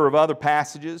are a number of other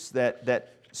passages that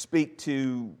speak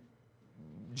to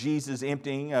Jesus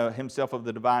emptying Himself of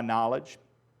the divine knowledge.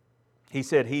 He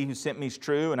said, He who sent me is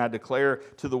true, and I declare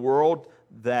to the world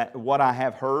that what I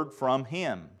have heard from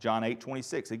Him. John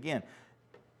 8:26. Again,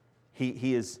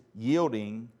 he is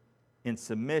yielding in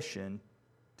submission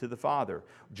to the Father.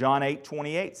 John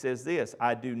 8:28 says this,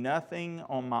 I do nothing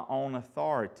on my own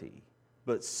authority,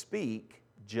 but speak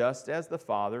just as the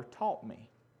Father taught me.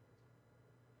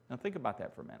 Now think about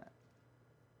that for a minute.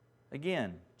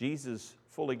 Again, Jesus,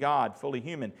 fully God, fully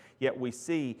human, yet we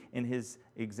see in His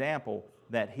example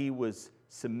that He was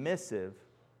submissive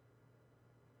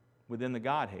within the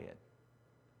Godhead.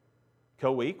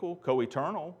 Co-equal,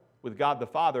 co-eternal with God the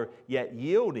Father, yet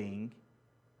yielding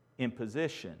in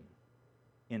position,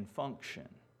 in function.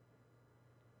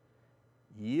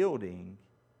 Yielding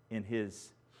in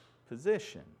His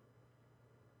position,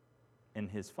 in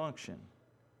His function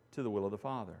to the will of the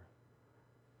Father.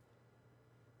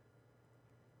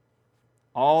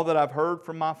 All that I've heard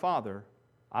from my Father,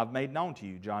 I've made known to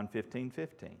you, John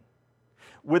 15:15.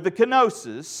 With the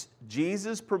kenosis,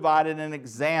 Jesus provided an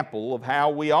example of how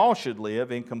we all should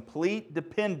live in complete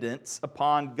dependence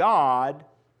upon God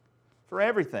for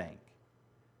everything,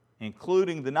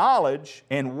 including the knowledge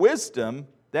and wisdom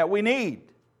that we need.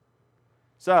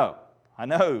 So, I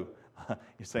know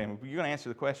you're saying, you're going to answer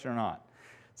the question or not.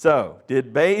 So,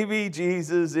 did baby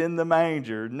Jesus in the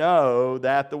manger know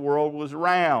that the world was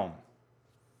round?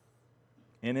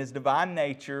 In His divine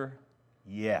nature,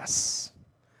 yes.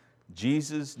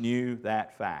 Jesus knew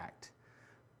that fact.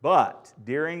 But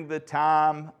during the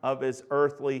time of His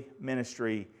earthly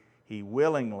ministry, He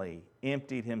willingly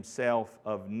emptied Himself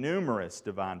of numerous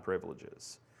divine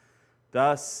privileges.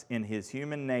 Thus, in His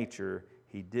human nature,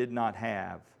 He did not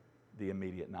have the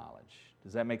immediate knowledge.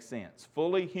 Does that make sense?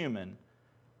 Fully human,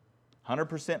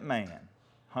 100% man,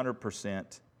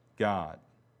 100% God.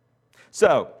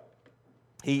 So,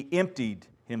 He emptied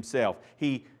Himself.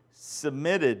 He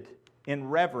submitted in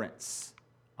reverence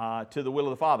to the will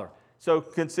of the Father. So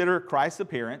consider Christ's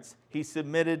appearance. He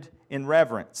submitted in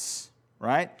reverence,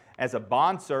 right? As a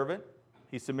bondservant,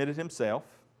 He submitted Himself,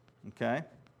 okay?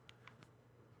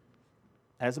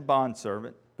 As a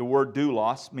bondservant. The word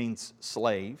doulos means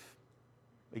slave.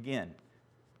 Again,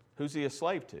 who's He a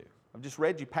slave to? I've just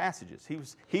read you passages.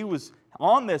 He was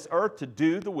on this earth to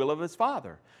do the will of His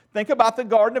Father. Think about the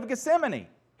Garden of Gethsemane.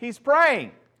 He's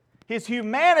praying. His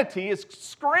humanity is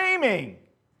screaming.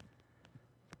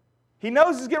 He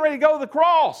knows He's getting ready to go to the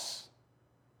cross.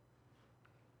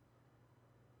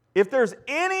 If there's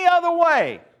any other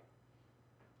way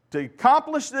to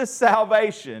accomplish this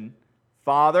salvation,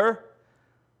 Father,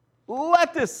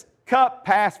 let this cup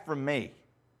pass from me.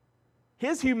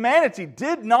 His humanity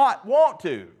did not want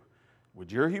to.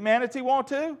 Would your humanity want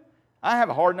to? I have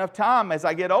a hard enough time as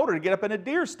I get older to get up in a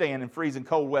deer stand in freezing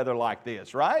cold weather like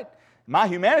this, right? My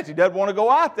humanity doesn't want to go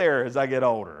out there as I get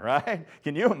older, right?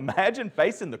 Can you imagine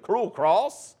facing the cruel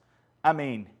cross? I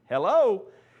mean, hello?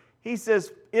 He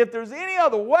says, if there's any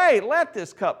other way, let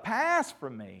this cup pass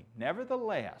from me.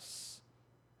 Nevertheless,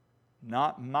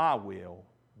 not my will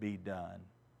be done,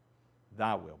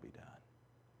 thy will be done.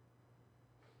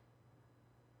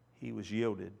 He was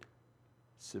yielded,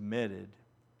 submitted,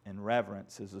 in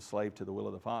reverence as a slave to the will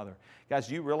of the Father. Guys,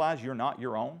 do you realize you're not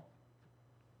your own?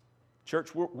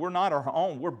 Church, we're not our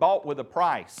own. We're bought with a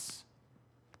price.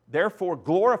 Therefore,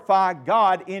 glorify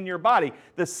God in your body.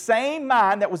 The same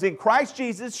mind that was in Christ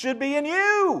Jesus should be in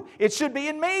you. It should be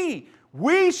in me.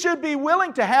 We should be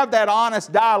willing to have that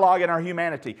honest dialogue in our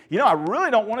humanity. You know, I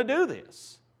really don't want to do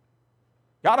this.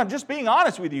 God, I'm just being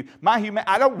honest with you. I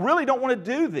really don't want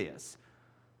to do this.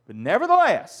 But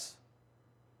nevertheless,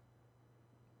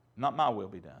 not my will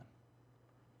be done.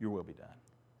 Your will be done.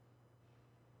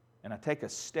 And I take a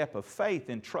step of faith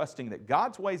in trusting that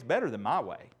God's way is better than my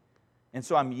way. And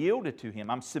so I'm yielded to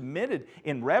Him. I'm submitted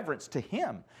in reverence to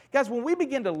Him. Guys, when we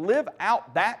begin to live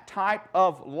out that type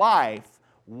of life,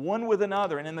 one with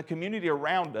another and in the community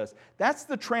around us, that's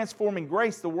the transforming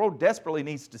grace the world desperately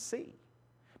needs to see.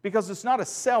 Because it's not a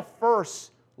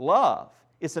self-first love.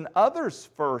 It's an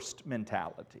others-first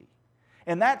mentality.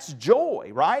 And that's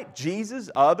joy, right? Jesus,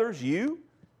 others, you.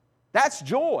 That's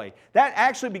joy. That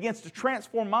actually begins to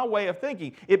transform my way of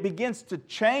thinking. It begins to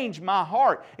change my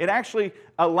heart. It actually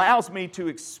allows me to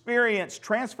experience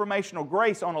transformational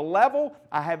grace on a level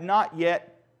I have not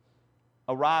yet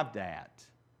arrived at.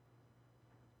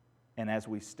 And as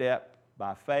we step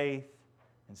by faith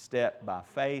and step by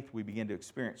faith, we begin to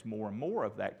experience more and more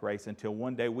of that grace until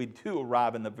one day we do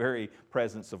arrive in the very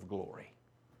presence of glory.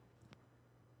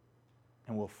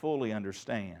 And we'll fully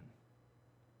understand.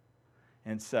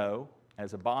 And so,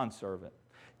 as a bondservant,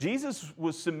 Jesus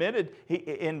was submitted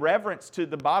in reverence to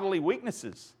the bodily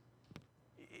weaknesses.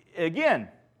 Again,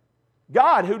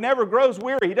 God who never grows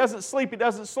weary, He doesn't sleep, He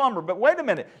doesn't slumber. But wait a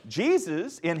minute,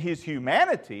 Jesus in His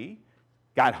humanity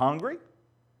got hungry,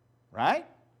 right?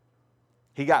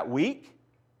 He got weak.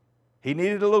 He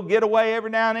needed a little getaway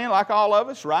every now and then, like all of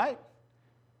us, right?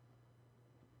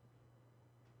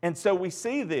 And so we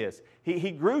see this.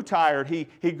 He grew tired.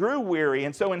 He grew weary.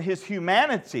 And so in His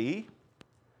humanity,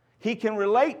 He can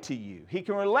relate to you. He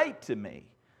can relate to me.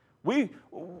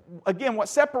 Again, what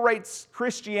separates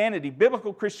Christianity,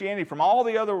 biblical Christianity, from all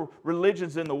the other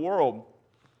religions in the world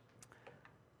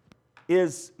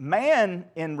is man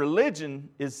in religion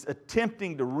is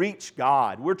attempting to reach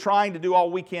God. We're trying to do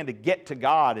all we can to get to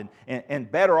God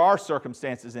and better our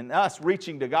circumstances and us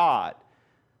reaching to God.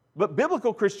 But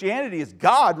biblical Christianity is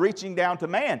God reaching down to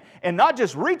man. And not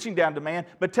just reaching down to man,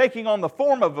 but taking on the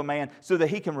form of a man so that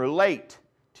He can relate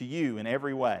to you in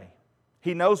every way.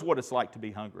 He knows what it's like to be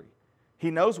hungry.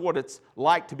 He knows what it's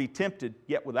like to be tempted,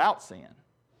 yet without sin.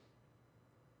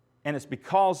 And it's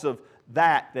because of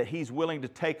that He's willing to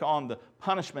take on the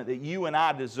punishment that you and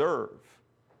I deserve.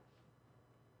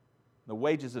 The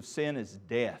wages of sin is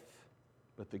death.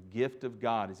 But the gift of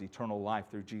God is eternal life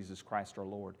through Jesus Christ our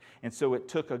Lord. And so it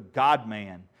took a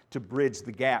God-man to bridge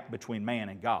the gap between man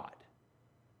and God.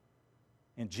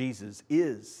 And Jesus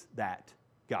is that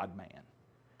God-man.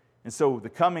 And so the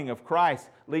coming of Christ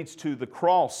leads to the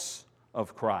cross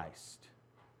of Christ.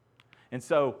 And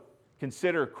so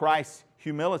consider Christ's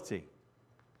humility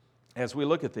as we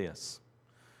look at this.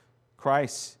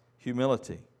 Christ's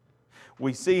humility.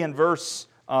 We see in verse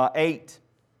 8,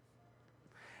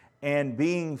 and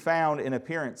being found in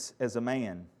appearance as a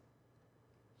man,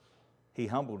 He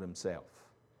humbled Himself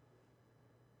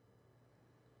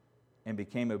and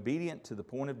became obedient to the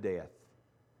point of death,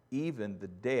 even the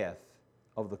death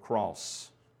of the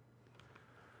cross.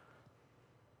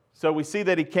 So we see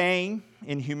that He came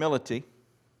in humility,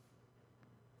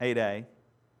 8a.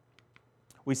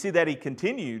 We see that He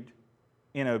continued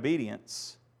in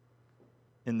obedience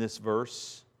in this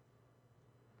verse.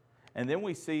 And then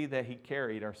we see that He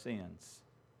carried our sins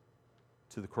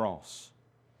to the cross.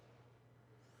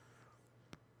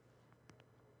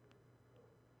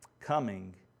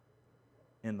 Coming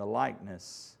in the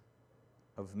likeness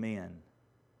of men.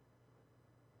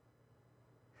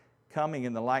 Coming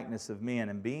in the likeness of men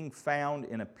and being found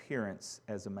in appearance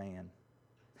as a man.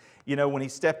 You know, when He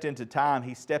stepped into time,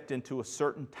 He stepped into a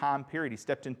certain time period. He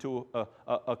stepped into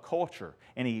a culture,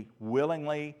 and He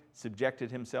willingly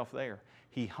subjected Himself there.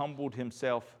 He humbled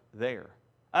Himself there.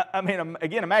 I mean,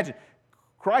 again, imagine,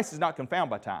 Christ is not confounded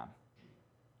by time.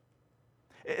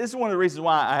 This is one of the reasons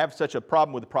why I have such a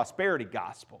problem with the prosperity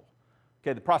gospel.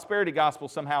 Okay, the prosperity gospel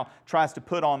somehow tries to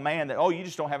put on man that, oh, you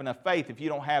just don't have enough faith if you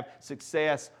don't have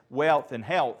success, wealth, and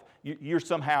health. You're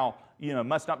somehow,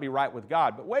 must not be right with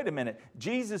God. But wait a minute.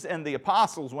 Jesus and the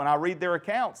apostles, when I read their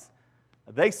accounts,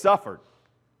 they suffered.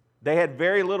 They had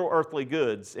very little earthly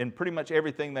goods, and pretty much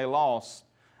everything they lost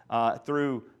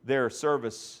through their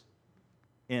service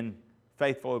in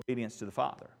faithful obedience to the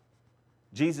Father.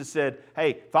 Jesus said,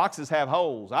 hey, foxes have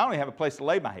holes. I don't even have a place to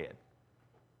lay my head.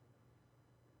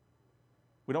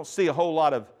 We don't see a whole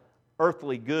lot of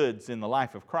earthly goods in the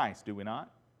life of Christ, do we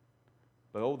not?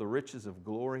 But oh, the riches of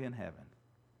glory in heaven.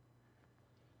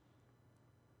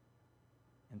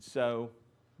 And so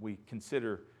we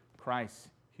consider Christ's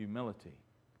humility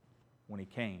when He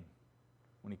came,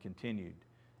 when He continued,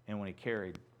 and when He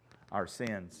carried our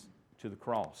sins to the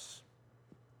cross.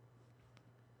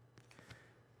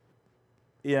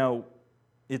 You know,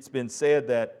 it's been said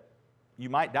that you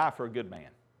might die for a good man.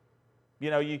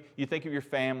 You think of your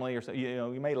family, or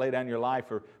you may lay down your life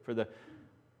for the...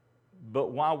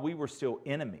 But while we were still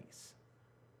enemies,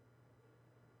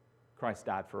 Christ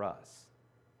died for us.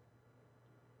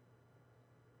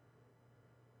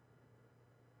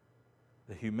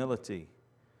 The humility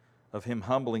of Him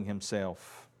humbling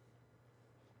Himself.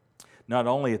 Not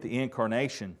only at the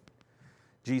incarnation,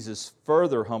 Jesus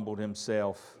further humbled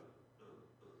Himself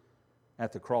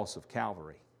at the cross of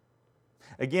Calvary.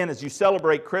 Again, as you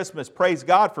celebrate Christmas, praise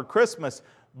God for Christmas,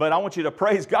 but I want you to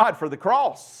praise God for the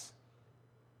cross.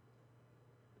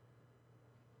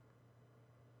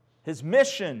 His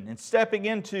mission in stepping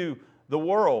into the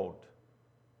world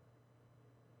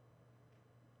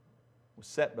was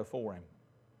set before Him,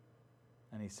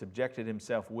 and He subjected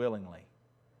Himself willingly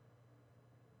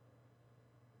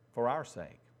for our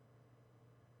sake.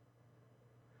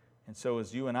 And so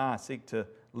as you and I seek to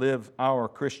live our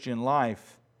Christian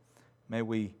life, may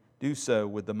we do so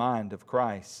with the mind of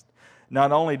Christ.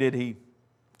 Not only did He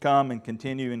come and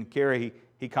continue and carry,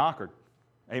 He conquered.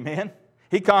 Amen?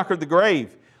 He conquered the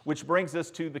grave, which brings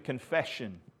us to the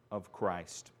confession of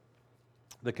Christ.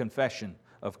 The confession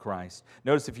of Christ.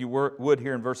 Notice, if you would,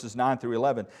 here in verses 9 through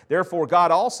 11. Therefore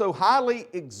God also highly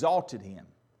exalted Him.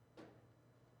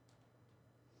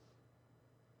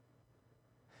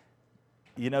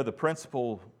 You know, the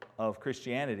principle of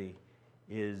Christianity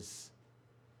is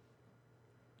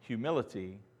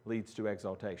humility leads to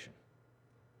exaltation.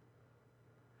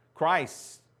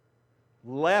 Christ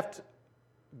left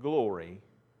glory,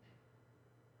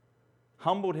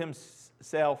 humbled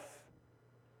Himself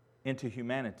into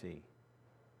humanity,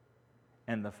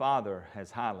 and the Father has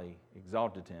highly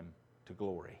exalted Him to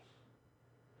glory.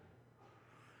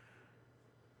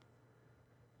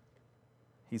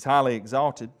 He's highly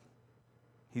exalted.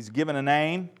 He's given a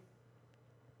name.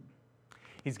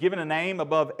 He's given a name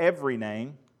above every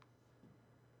name.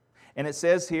 And it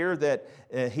says here that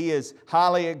He is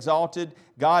highly exalted.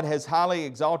 God has highly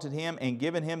exalted Him and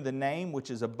given Him the name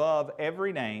which is above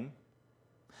every name.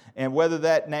 And whether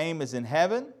that name is in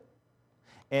heaven,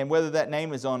 and whether that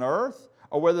name is on earth,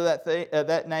 or whether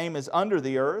that name is under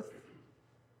the earth.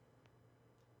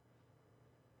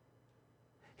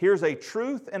 Here's a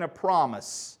truth and a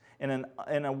promise.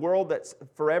 In a world that's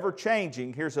forever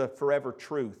changing, here's a forever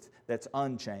truth that's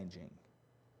unchanging.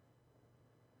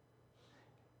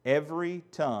 Every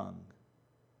tongue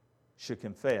should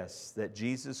confess that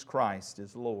Jesus Christ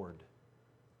is Lord,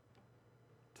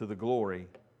 to the glory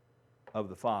of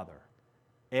the Father.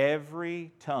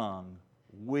 Every tongue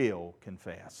will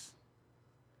confess.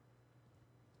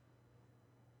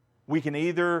 We can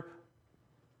either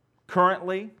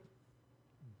currently,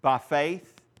 by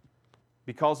faith,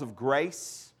 because of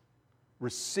grace,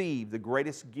 receive the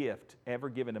greatest gift ever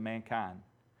given to mankind.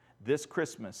 This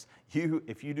Christmas,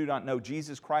 if you do not know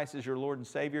Jesus Christ as your Lord and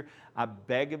Savior, I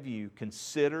beg of you,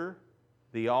 consider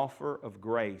the offer of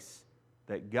grace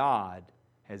that God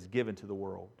has given to the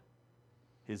world.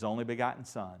 His only begotten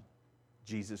Son,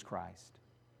 Jesus Christ.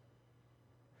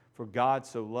 For God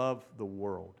so loved the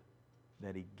world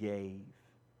that He gave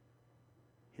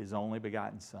His only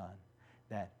begotten Son,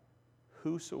 that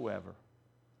whosoever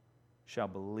shall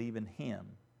believe in Him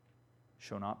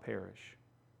shall not perish,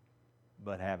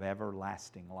 but have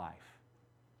everlasting life.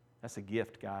 That's a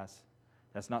gift, guys.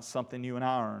 That's not something you and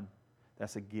I earn.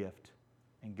 That's a gift.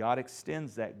 And God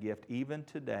extends that gift even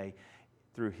today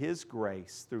through His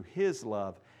grace, through His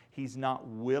love. He's not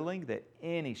willing that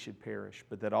any should perish,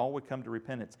 but that all would come to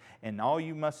repentance. And all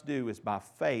you must do is by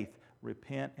faith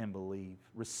repent and believe.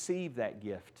 Receive that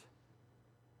gift.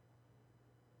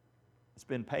 It's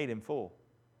been paid in full.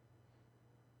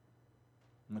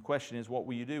 And the question is, what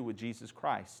will you do with Jesus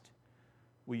Christ?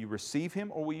 Will you receive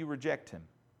Him or will you reject Him?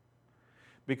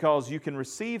 Because you can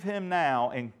receive Him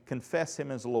now and confess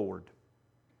Him as Lord.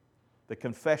 The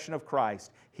confession of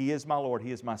Christ. He is my Lord.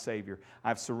 He is my Savior.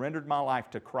 I've surrendered my life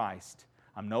to Christ.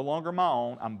 I'm no longer my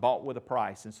own. I'm bought with a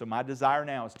price. And so my desire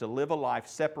now is to live a life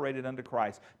separated unto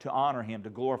Christ, to honor Him, to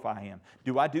glorify Him.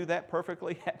 Do I do that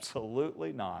perfectly?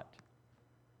 Absolutely not.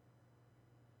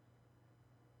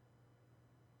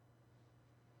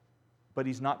 But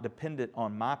He's not dependent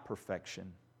on my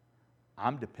perfection.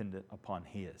 I'm dependent upon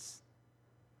His.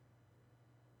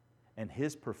 And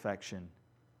His perfection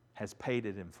has paid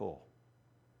it in full.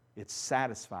 It's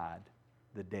satisfied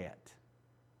the debt.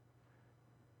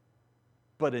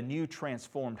 But a new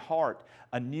transformed heart,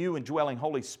 a new indwelling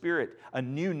Holy Spirit, a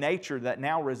new nature that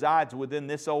now resides within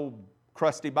this old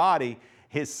crusty body,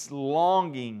 His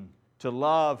longing to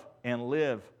love and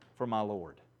live for my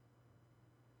Lord.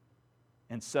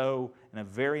 And so, in a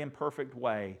very imperfect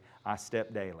way, I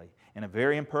step daily. In a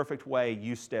very imperfect way,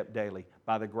 you step daily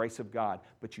by the grace of God.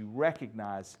 But you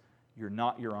recognize you're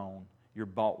not your own. You're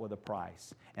bought with a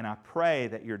price. And I pray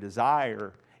that your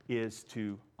desire is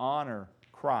to honor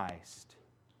Christ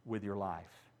with your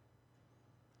life.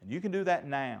 And you can do that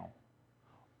now.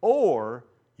 Or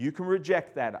you can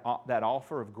reject that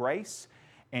offer of grace,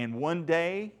 and one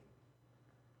day,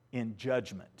 in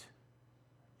judgment,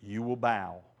 you will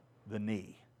bow the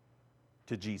knee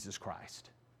to Jesus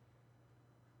Christ.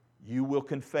 You will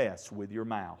confess with your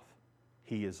mouth,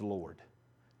 He is Lord,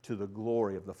 to the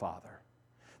glory of the Father.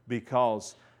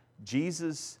 Because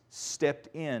Jesus stepped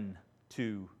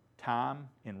into time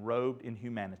enrobed in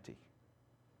humanity.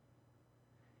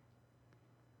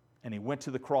 And He went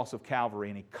to the cross of Calvary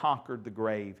and He conquered the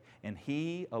grave. And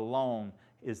He alone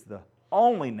is the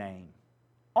only name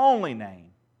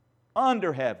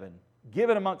under heaven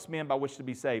given amongst men by which to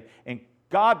be saved. And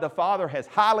God the Father has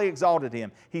highly exalted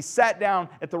Him. He sat down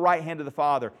at the right hand of the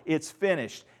Father. It's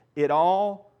finished. It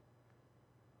all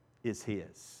is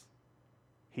His.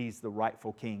 He's the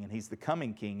rightful King, and He's the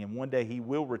coming King, and one day He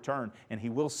will return, and He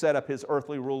will set up His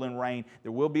earthly rule and reign.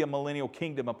 There will be a millennial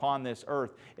kingdom upon this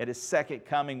earth. At His second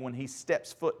coming, when He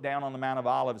steps foot down on the Mount of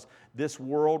Olives, this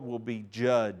world will be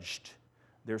judged.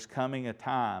 There's coming a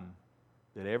time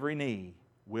that every knee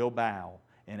will bow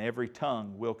and every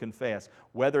tongue will confess.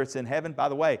 Whether it's in heaven, by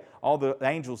the way, all the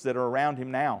angels that are around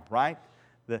Him now, right?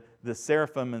 The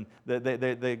seraphim, and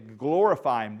they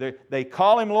glorify Him. They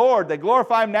call Him Lord. They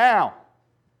glorify Him now.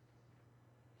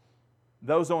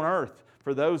 Those on earth,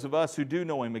 for those of us who do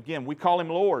know Him, again, we call Him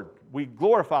Lord. We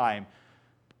glorify Him.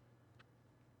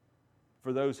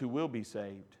 For those who will be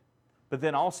saved. But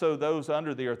then also those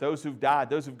under the earth, those who've died,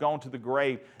 those who've gone to the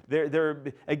grave.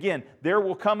 Again, there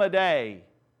will come a day,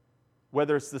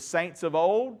 whether it's the saints of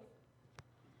old,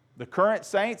 the current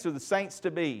saints, or the saints to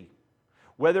be,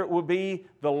 whether it will be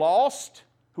the lost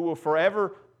who will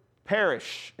forever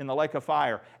perish in the lake of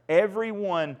fire,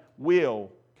 everyone will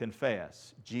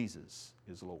confess Jesus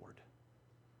is Lord,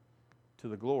 to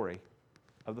the glory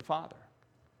of the Father.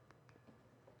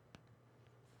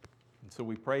 And so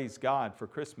we praise God for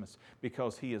Christmas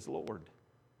because He is Lord.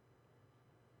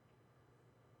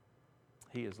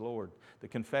 He is Lord. The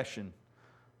confession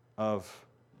of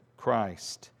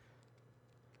Christ.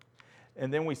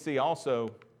 And then we see also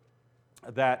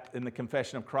that in the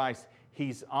confession of Christ,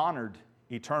 He's honored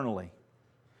eternally.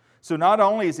 So not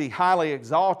only is He highly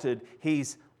exalted,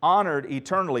 He's honored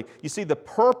eternally. You see, the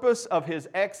purpose of His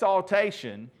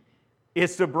exaltation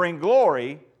is to bring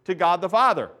glory to God the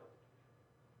Father.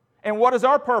 And what is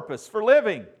our purpose for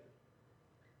living?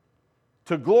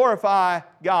 To glorify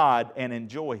God and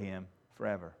enjoy Him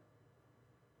forever.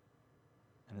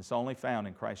 And it's only found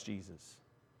in Christ Jesus.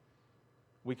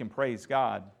 We can praise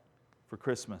God for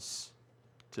Christmas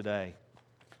today.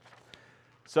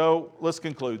 So let's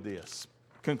conclude this.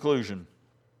 Conclusion.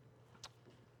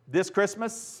 This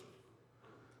Christmas,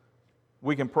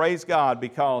 we can praise God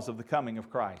because of the coming of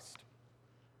Christ.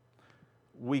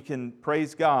 We can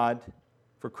praise God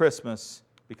for Christmas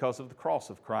because of the cross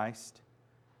of Christ.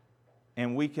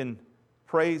 And we can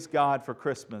praise God for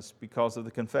Christmas because of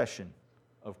the confession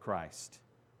of Christ.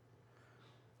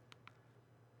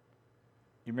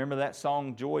 You remember that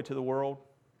song, Joy to the World?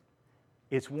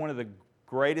 It's one of the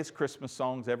greatest Christmas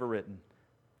songs ever written.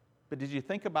 But did you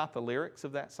think about the lyrics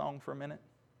of that song for a minute?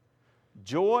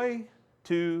 Joy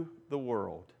to the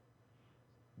world,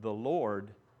 the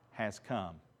Lord has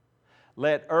come.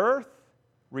 Let earth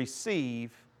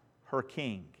receive her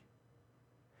King.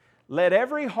 Let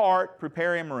every heart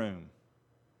prepare Him room.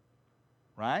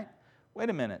 Right? Wait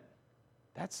a minute.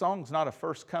 That song's not a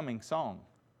first coming song.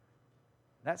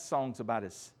 That song's about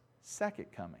His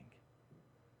second coming.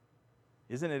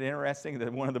 Isn't it interesting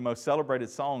that one of the most celebrated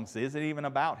songs isn't even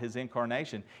about His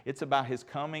incarnation? It's about His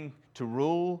coming to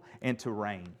rule and to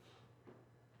reign.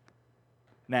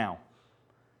 Now,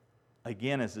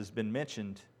 again, as has been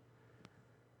mentioned,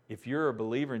 if you're a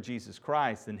believer in Jesus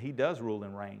Christ, then He does rule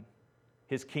and reign.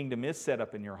 His kingdom is set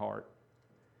up in your heart.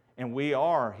 And we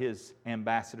are His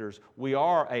ambassadors. We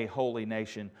are a holy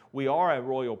nation. We are a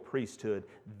royal priesthood.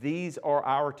 These are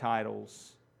our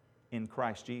titles in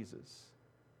Christ Jesus.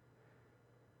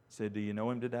 So do you know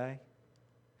Him today?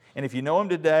 And if you know Him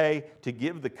today, to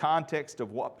give the context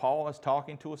of what Paul is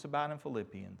talking to us about in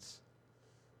Philippians,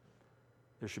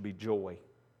 there should be joy.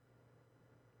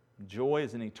 Joy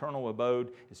is an eternal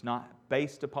abode. It's not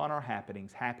based upon our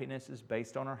happenings. Happiness is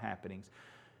based on our happenings.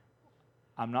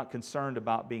 I'm not concerned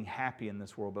about being happy in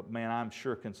this world, but man, I'm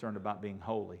sure concerned about being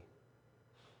holy.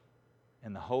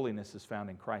 And the holiness is found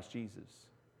in Christ Jesus.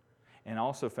 And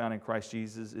also found in Christ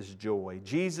Jesus is joy.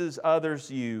 Jesus, others,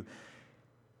 you.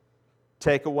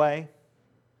 Take away.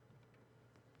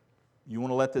 You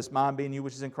want to let this mind be in you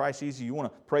which is in Christ Jesus? You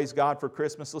want to praise God for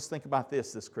Christmas? Let's think about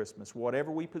this Christmas.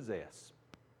 Whatever we possess,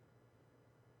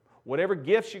 whatever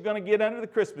gifts you're going to get under the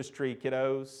Christmas tree,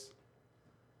 kiddos,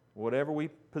 whatever we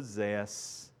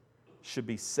possess should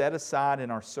be set aside in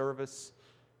our service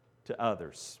to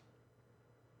others.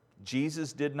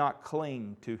 Jesus did not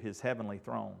cling to His heavenly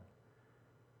throne.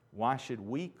 Why should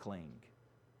we cling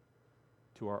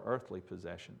to our earthly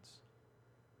possessions?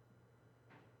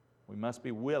 We must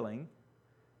be willing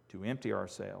to empty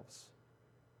ourselves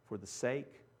for the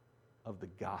sake of the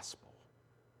gospel.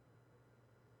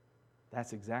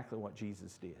 That's exactly what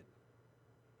Jesus did.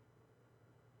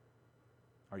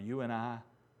 Are you and I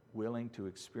willing to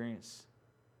experience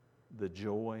the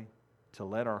joy, to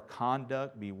let our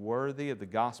conduct be worthy of the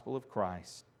gospel of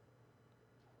Christ?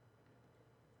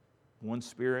 One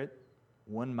spirit,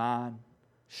 one mind,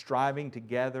 striving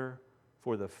together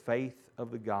for the faith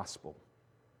of the gospel.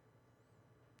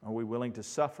 Are we willing to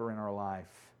suffer in our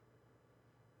life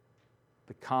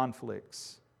the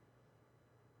conflicts,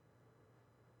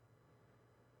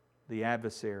 the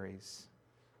adversaries,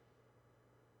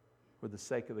 for the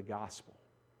sake of the gospel?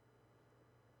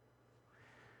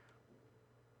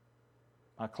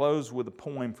 I close with a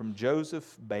poem from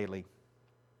Joseph Bailey.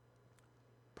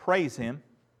 Praise Him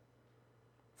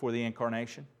for the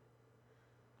incarnation,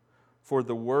 for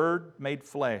the Word made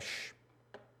flesh.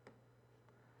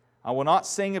 I will not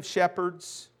sing of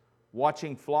shepherds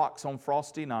watching flocks on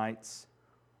frosty nights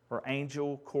or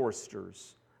angel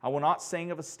choristers. I will not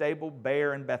sing of a stable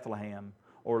bear in Bethlehem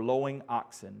or lowing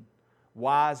oxen,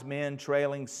 wise men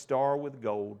trailing star with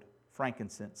gold,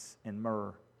 frankincense and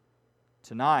myrrh.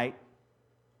 Tonight,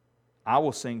 I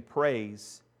will sing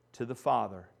praise to the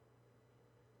Father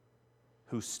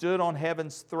who stood on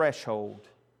heaven's threshold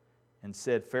and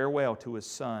said farewell to His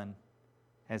Son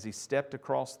as He stepped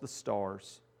across the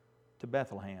stars to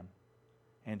Bethlehem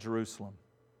and Jerusalem.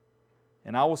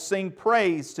 And I will sing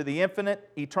praise to the infinite,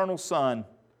 eternal Son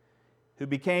who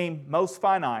became most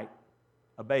finite,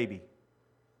 a baby,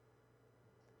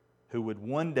 who would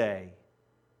one day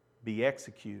be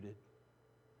executed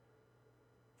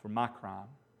for my crime.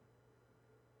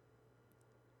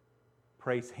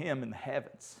 Praise Him in the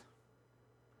heavens.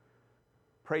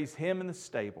 Praise Him in the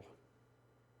stable.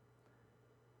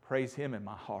 Praise Him in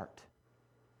my heart.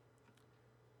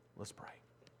 Let's pray.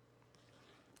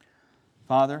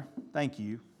 Father, thank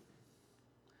You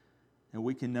that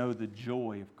we can know the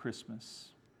joy of Christmas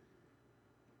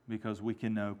because we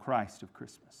can know Christ of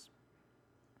Christmas.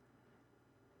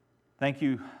 Thank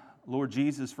You, Lord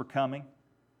Jesus, for coming.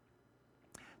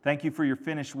 Thank You for Your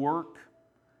finished work.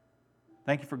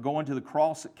 Thank You for going to the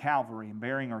cross at Calvary and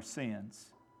bearing our sins.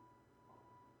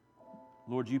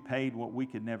 Lord, You paid what we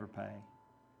could never pay.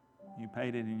 You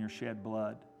paid it in Your shed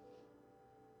blood.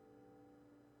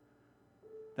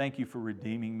 Thank You for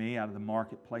redeeming me out of the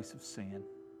marketplace of sin.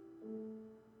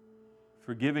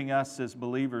 For giving us as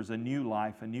believers a new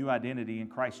life, a new identity in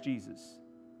Christ Jesus.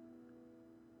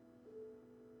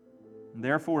 And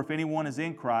therefore, if anyone is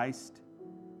in Christ,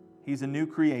 he's a new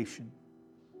creation.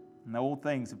 And the old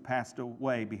things have passed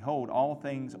away. Behold, all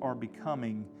things are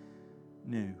becoming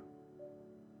new.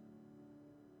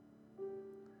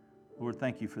 Lord,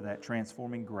 thank You for that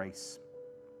transforming grace.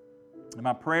 And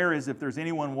my prayer is if there's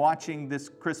anyone watching this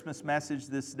Christmas message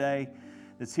this day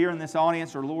that's here in this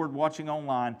audience or, Lord, watching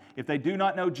online, if they do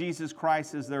not know Jesus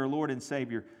Christ as their Lord and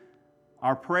Savior,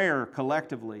 our prayer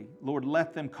collectively, Lord,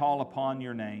 let them call upon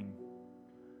your name.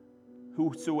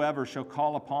 Whosoever shall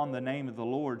call upon the name of the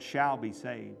Lord shall be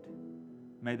saved.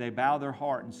 May they bow their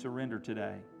heart and surrender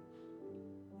today,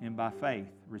 and by faith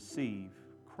receive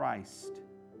Christ.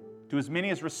 To as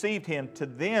many as received Him, to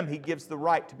them He gives the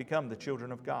right to become the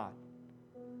children of God.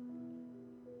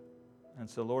 And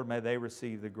so, Lord, may they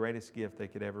receive the greatest gift they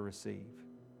could ever receive.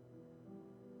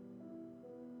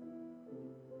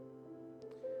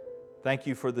 Thank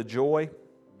you for the joy,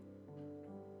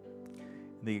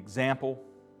 the example,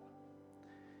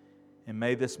 and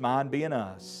may this mind be in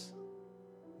us,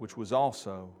 which was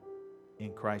also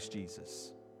in Christ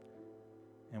Jesus.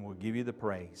 And we'll give you the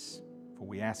praise, for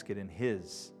we ask it in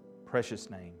His precious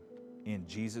name, in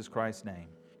Jesus Christ's name.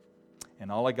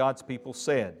 And all of God's people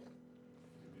said,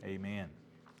 amen.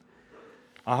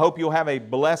 I hope you'll have a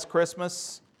blessed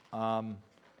Christmas.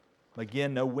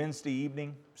 Again, no Wednesday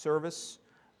evening service.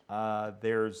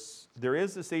 There is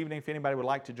this evening, if anybody would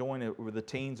like to join, where the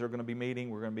teens are going to be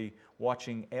meeting. We're going to be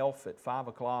watching Elf at 5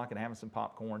 o'clock and having some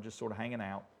popcorn, just sort of hanging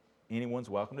out. Anyone's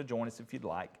welcome to join us if you'd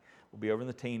like. We'll be over in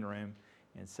the teen room,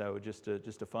 and so just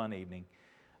a fun evening.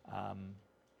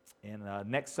 And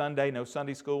next Sunday, no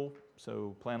Sunday school,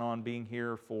 so plan on being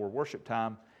here for worship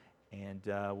time, and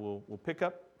we'll pick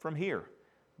up from here,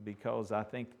 because I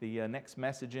think the next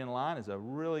message in line is a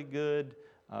really good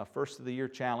first of the year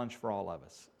challenge for all of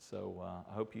us. So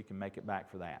I hope you can make it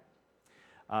back for that.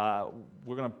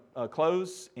 We're going to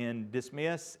close and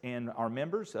dismiss, and our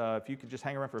members, if you could just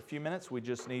hang around for a few minutes, we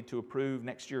just need to approve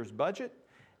next year's budget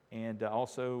and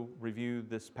also review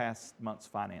this past month's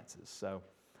finances. So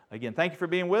again, thank you for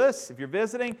being with us. If you're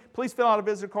visiting, please fill out a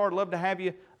visitor card. Love to have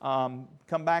you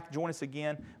come back, join us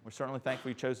again. We're certainly thankful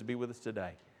you chose to be with us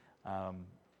today.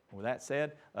 With that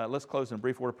said, let's close in a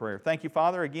brief word of prayer. Thank you,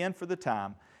 Father, again for the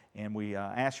time. And we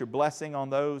ask your blessing on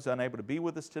those unable to be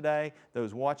with us today,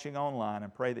 those watching online,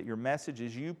 and pray that your message,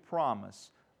 as you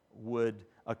promise, would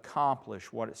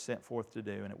accomplish what it's sent forth to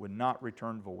do, and it would not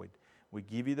return void. We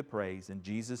give you the praise in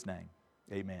Jesus' name.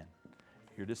 Amen.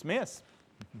 You're dismissed.